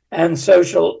awareness and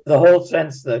the whole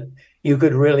sense that you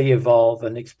could really evolve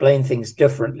and explain things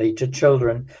differently to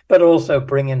children, but also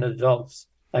bring in adults.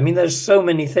 I mean, there's so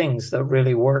many things that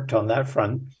really worked on that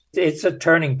front. It's a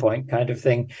turning point kind of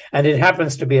thing. And it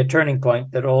happens to be a turning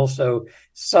point that also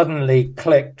suddenly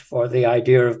clicked for the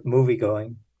idea of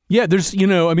moviegoing. Yeah, there's,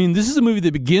 this is a movie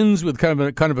that begins with kind of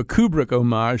a Kubrick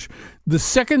homage. The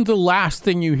second to last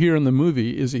thing you hear in the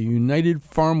movie is a United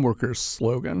Farm Workers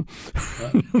slogan.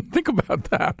 Think about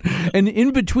that. And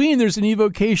in between, there's an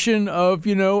evocation of,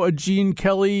 a Gene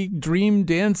Kelly dream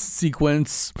dance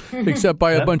sequence, except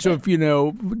by a bunch of,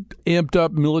 amped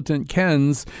up militant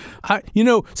Kens.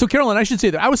 So Carolyn, I should say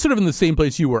that I was sort of in the same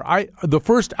place you were. The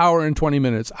first hour and 20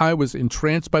 minutes, I was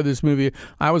entranced by this movie.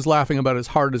 I was laughing about as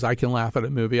hard as I can laugh at a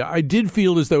movie. I did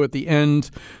feel as though at the end,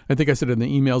 I think I said in the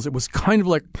emails, it was kind of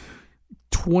like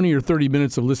 20 or 30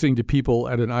 minutes of listening to people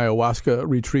at an ayahuasca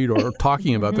retreat or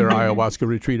talking about their ayahuasca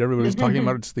retreat. Everybody was talking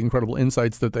about just the incredible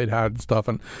insights that they'd had and stuff.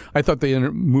 And I thought the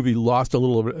movie lost a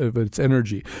little of its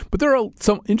energy. But there are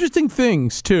some interesting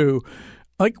things, too.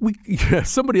 Like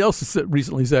somebody else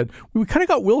recently said, we kind of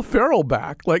got Will Ferrell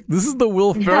back. Like, this is the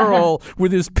Will Ferrell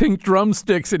with his pink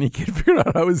drumsticks and he can't figure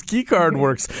out how his key card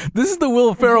works. This is the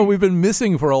Will Ferrell we've been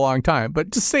missing for a long time.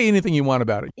 But just say anything you want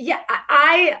about it. Yeah,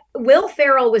 Will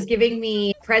Ferrell was giving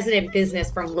me President Business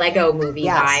from Lego Movie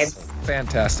vibes.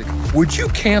 Fantastic. Would you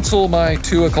cancel my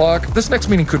 2:00? This next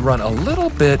meeting could run a little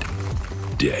bit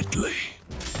deadly.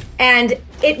 And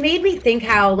it made me think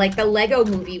how, the Lego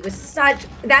Movie was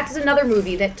that's another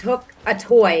movie that took a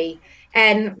toy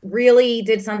and really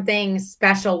did something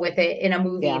special with it in a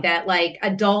movie that,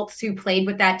 adults who played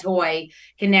with that toy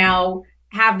can now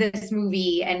have this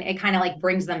movie and it kind of,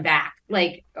 brings them back,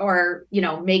 or,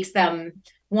 makes them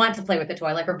want to play with the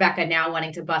toy, like Rebecca now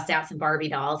wanting to bust out some Barbie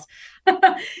dolls.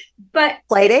 But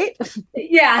Playdate?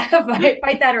 Yeah,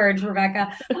 fight that urge,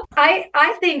 Rebecca.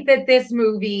 I think that this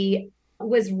movie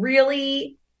was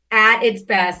really at its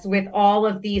best with all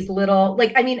of these little,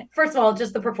 like, I mean, first of all,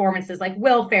 just the performances, like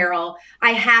Will Ferrell.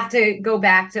 I have to go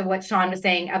back to what Sean was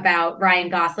saying about Ryan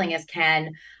Gosling as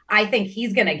Ken. I think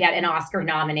he's going to get an Oscar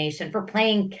nomination for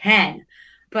playing Ken,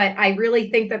 but I really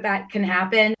think that can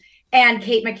happen. And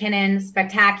Kate McKinnon,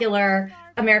 spectacular.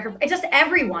 America, just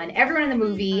everyone in the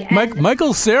movie. And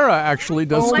Michael Cera actually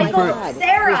does. Oh my God.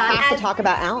 Cera we have to talk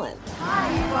about Alan.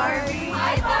 Hi, Barbie.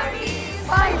 Hi, Barbie.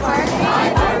 Hi, Barbie.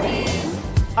 Hi, Barbie.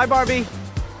 Hi, Barbie.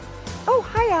 Oh,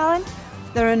 hi, Alan.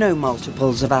 There are no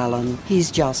multiples of Alan.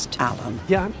 He's just Alan.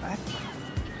 Yeah, I'm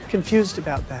confused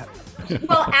about that.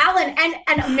 Well, Alan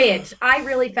and Midge, I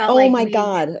really felt Oh my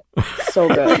God, so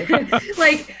good.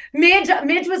 Like Midge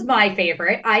was my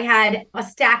favorite. I had a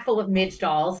stack full of Midge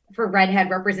dolls for redhead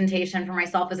representation for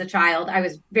myself as a child. I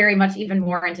was very much even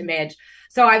more into Midge.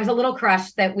 So I was a little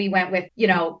crushed that we went with,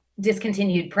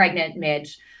 discontinued pregnant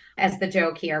Midge as the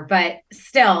joke here. But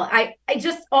still, I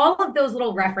just, all of those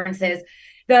little references,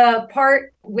 the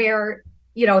part where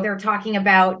they're talking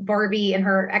about Barbie and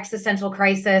her existential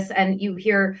crisis, and you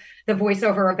hear the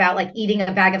voiceover about like eating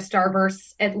a bag of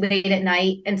Starbursts late at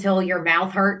night until your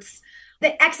mouth hurts.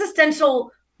 The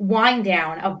existential wind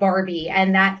down of Barbie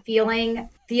and that feeling,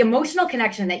 the emotional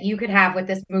connection that you could have with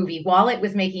this movie while it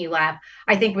was making you laugh,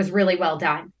 I think was really well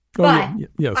done. But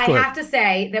I have to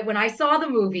say that when I saw the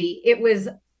movie, it was,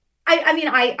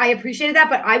 I appreciated that,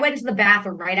 but I went into the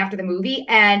bathroom right after the movie.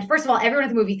 And first of all, everyone at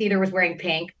the movie theater was wearing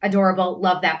pink. Adorable.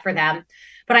 Love that for them.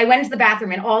 But I went into the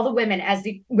bathroom and all the women, as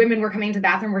the women were coming to the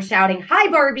bathroom, were shouting, "Hi,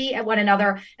 Barbie," at one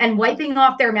another and wiping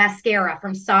off their mascara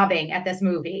from sobbing at this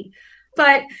movie.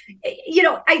 But,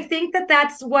 I think that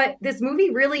that's what this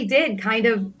movie really did, kind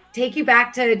of take you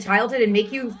back to childhood and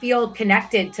make you feel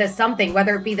connected to something,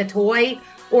 whether it be the toy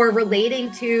or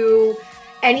relating to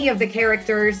any of the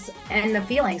characters and the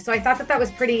feelings. So I thought that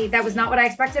was not what I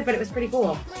expected, but it was pretty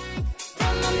cool.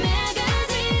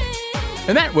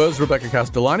 And that was Rebecca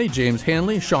Castellani, James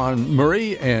Hanley, Sean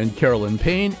Murray, and Carolyn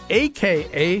Payne,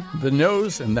 a.k.a. The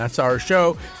Nose, and that's our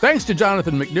show. Thanks to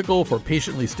Jonathan McNichol for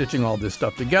patiently stitching all this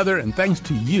stuff together, and thanks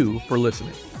to you for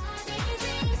listening.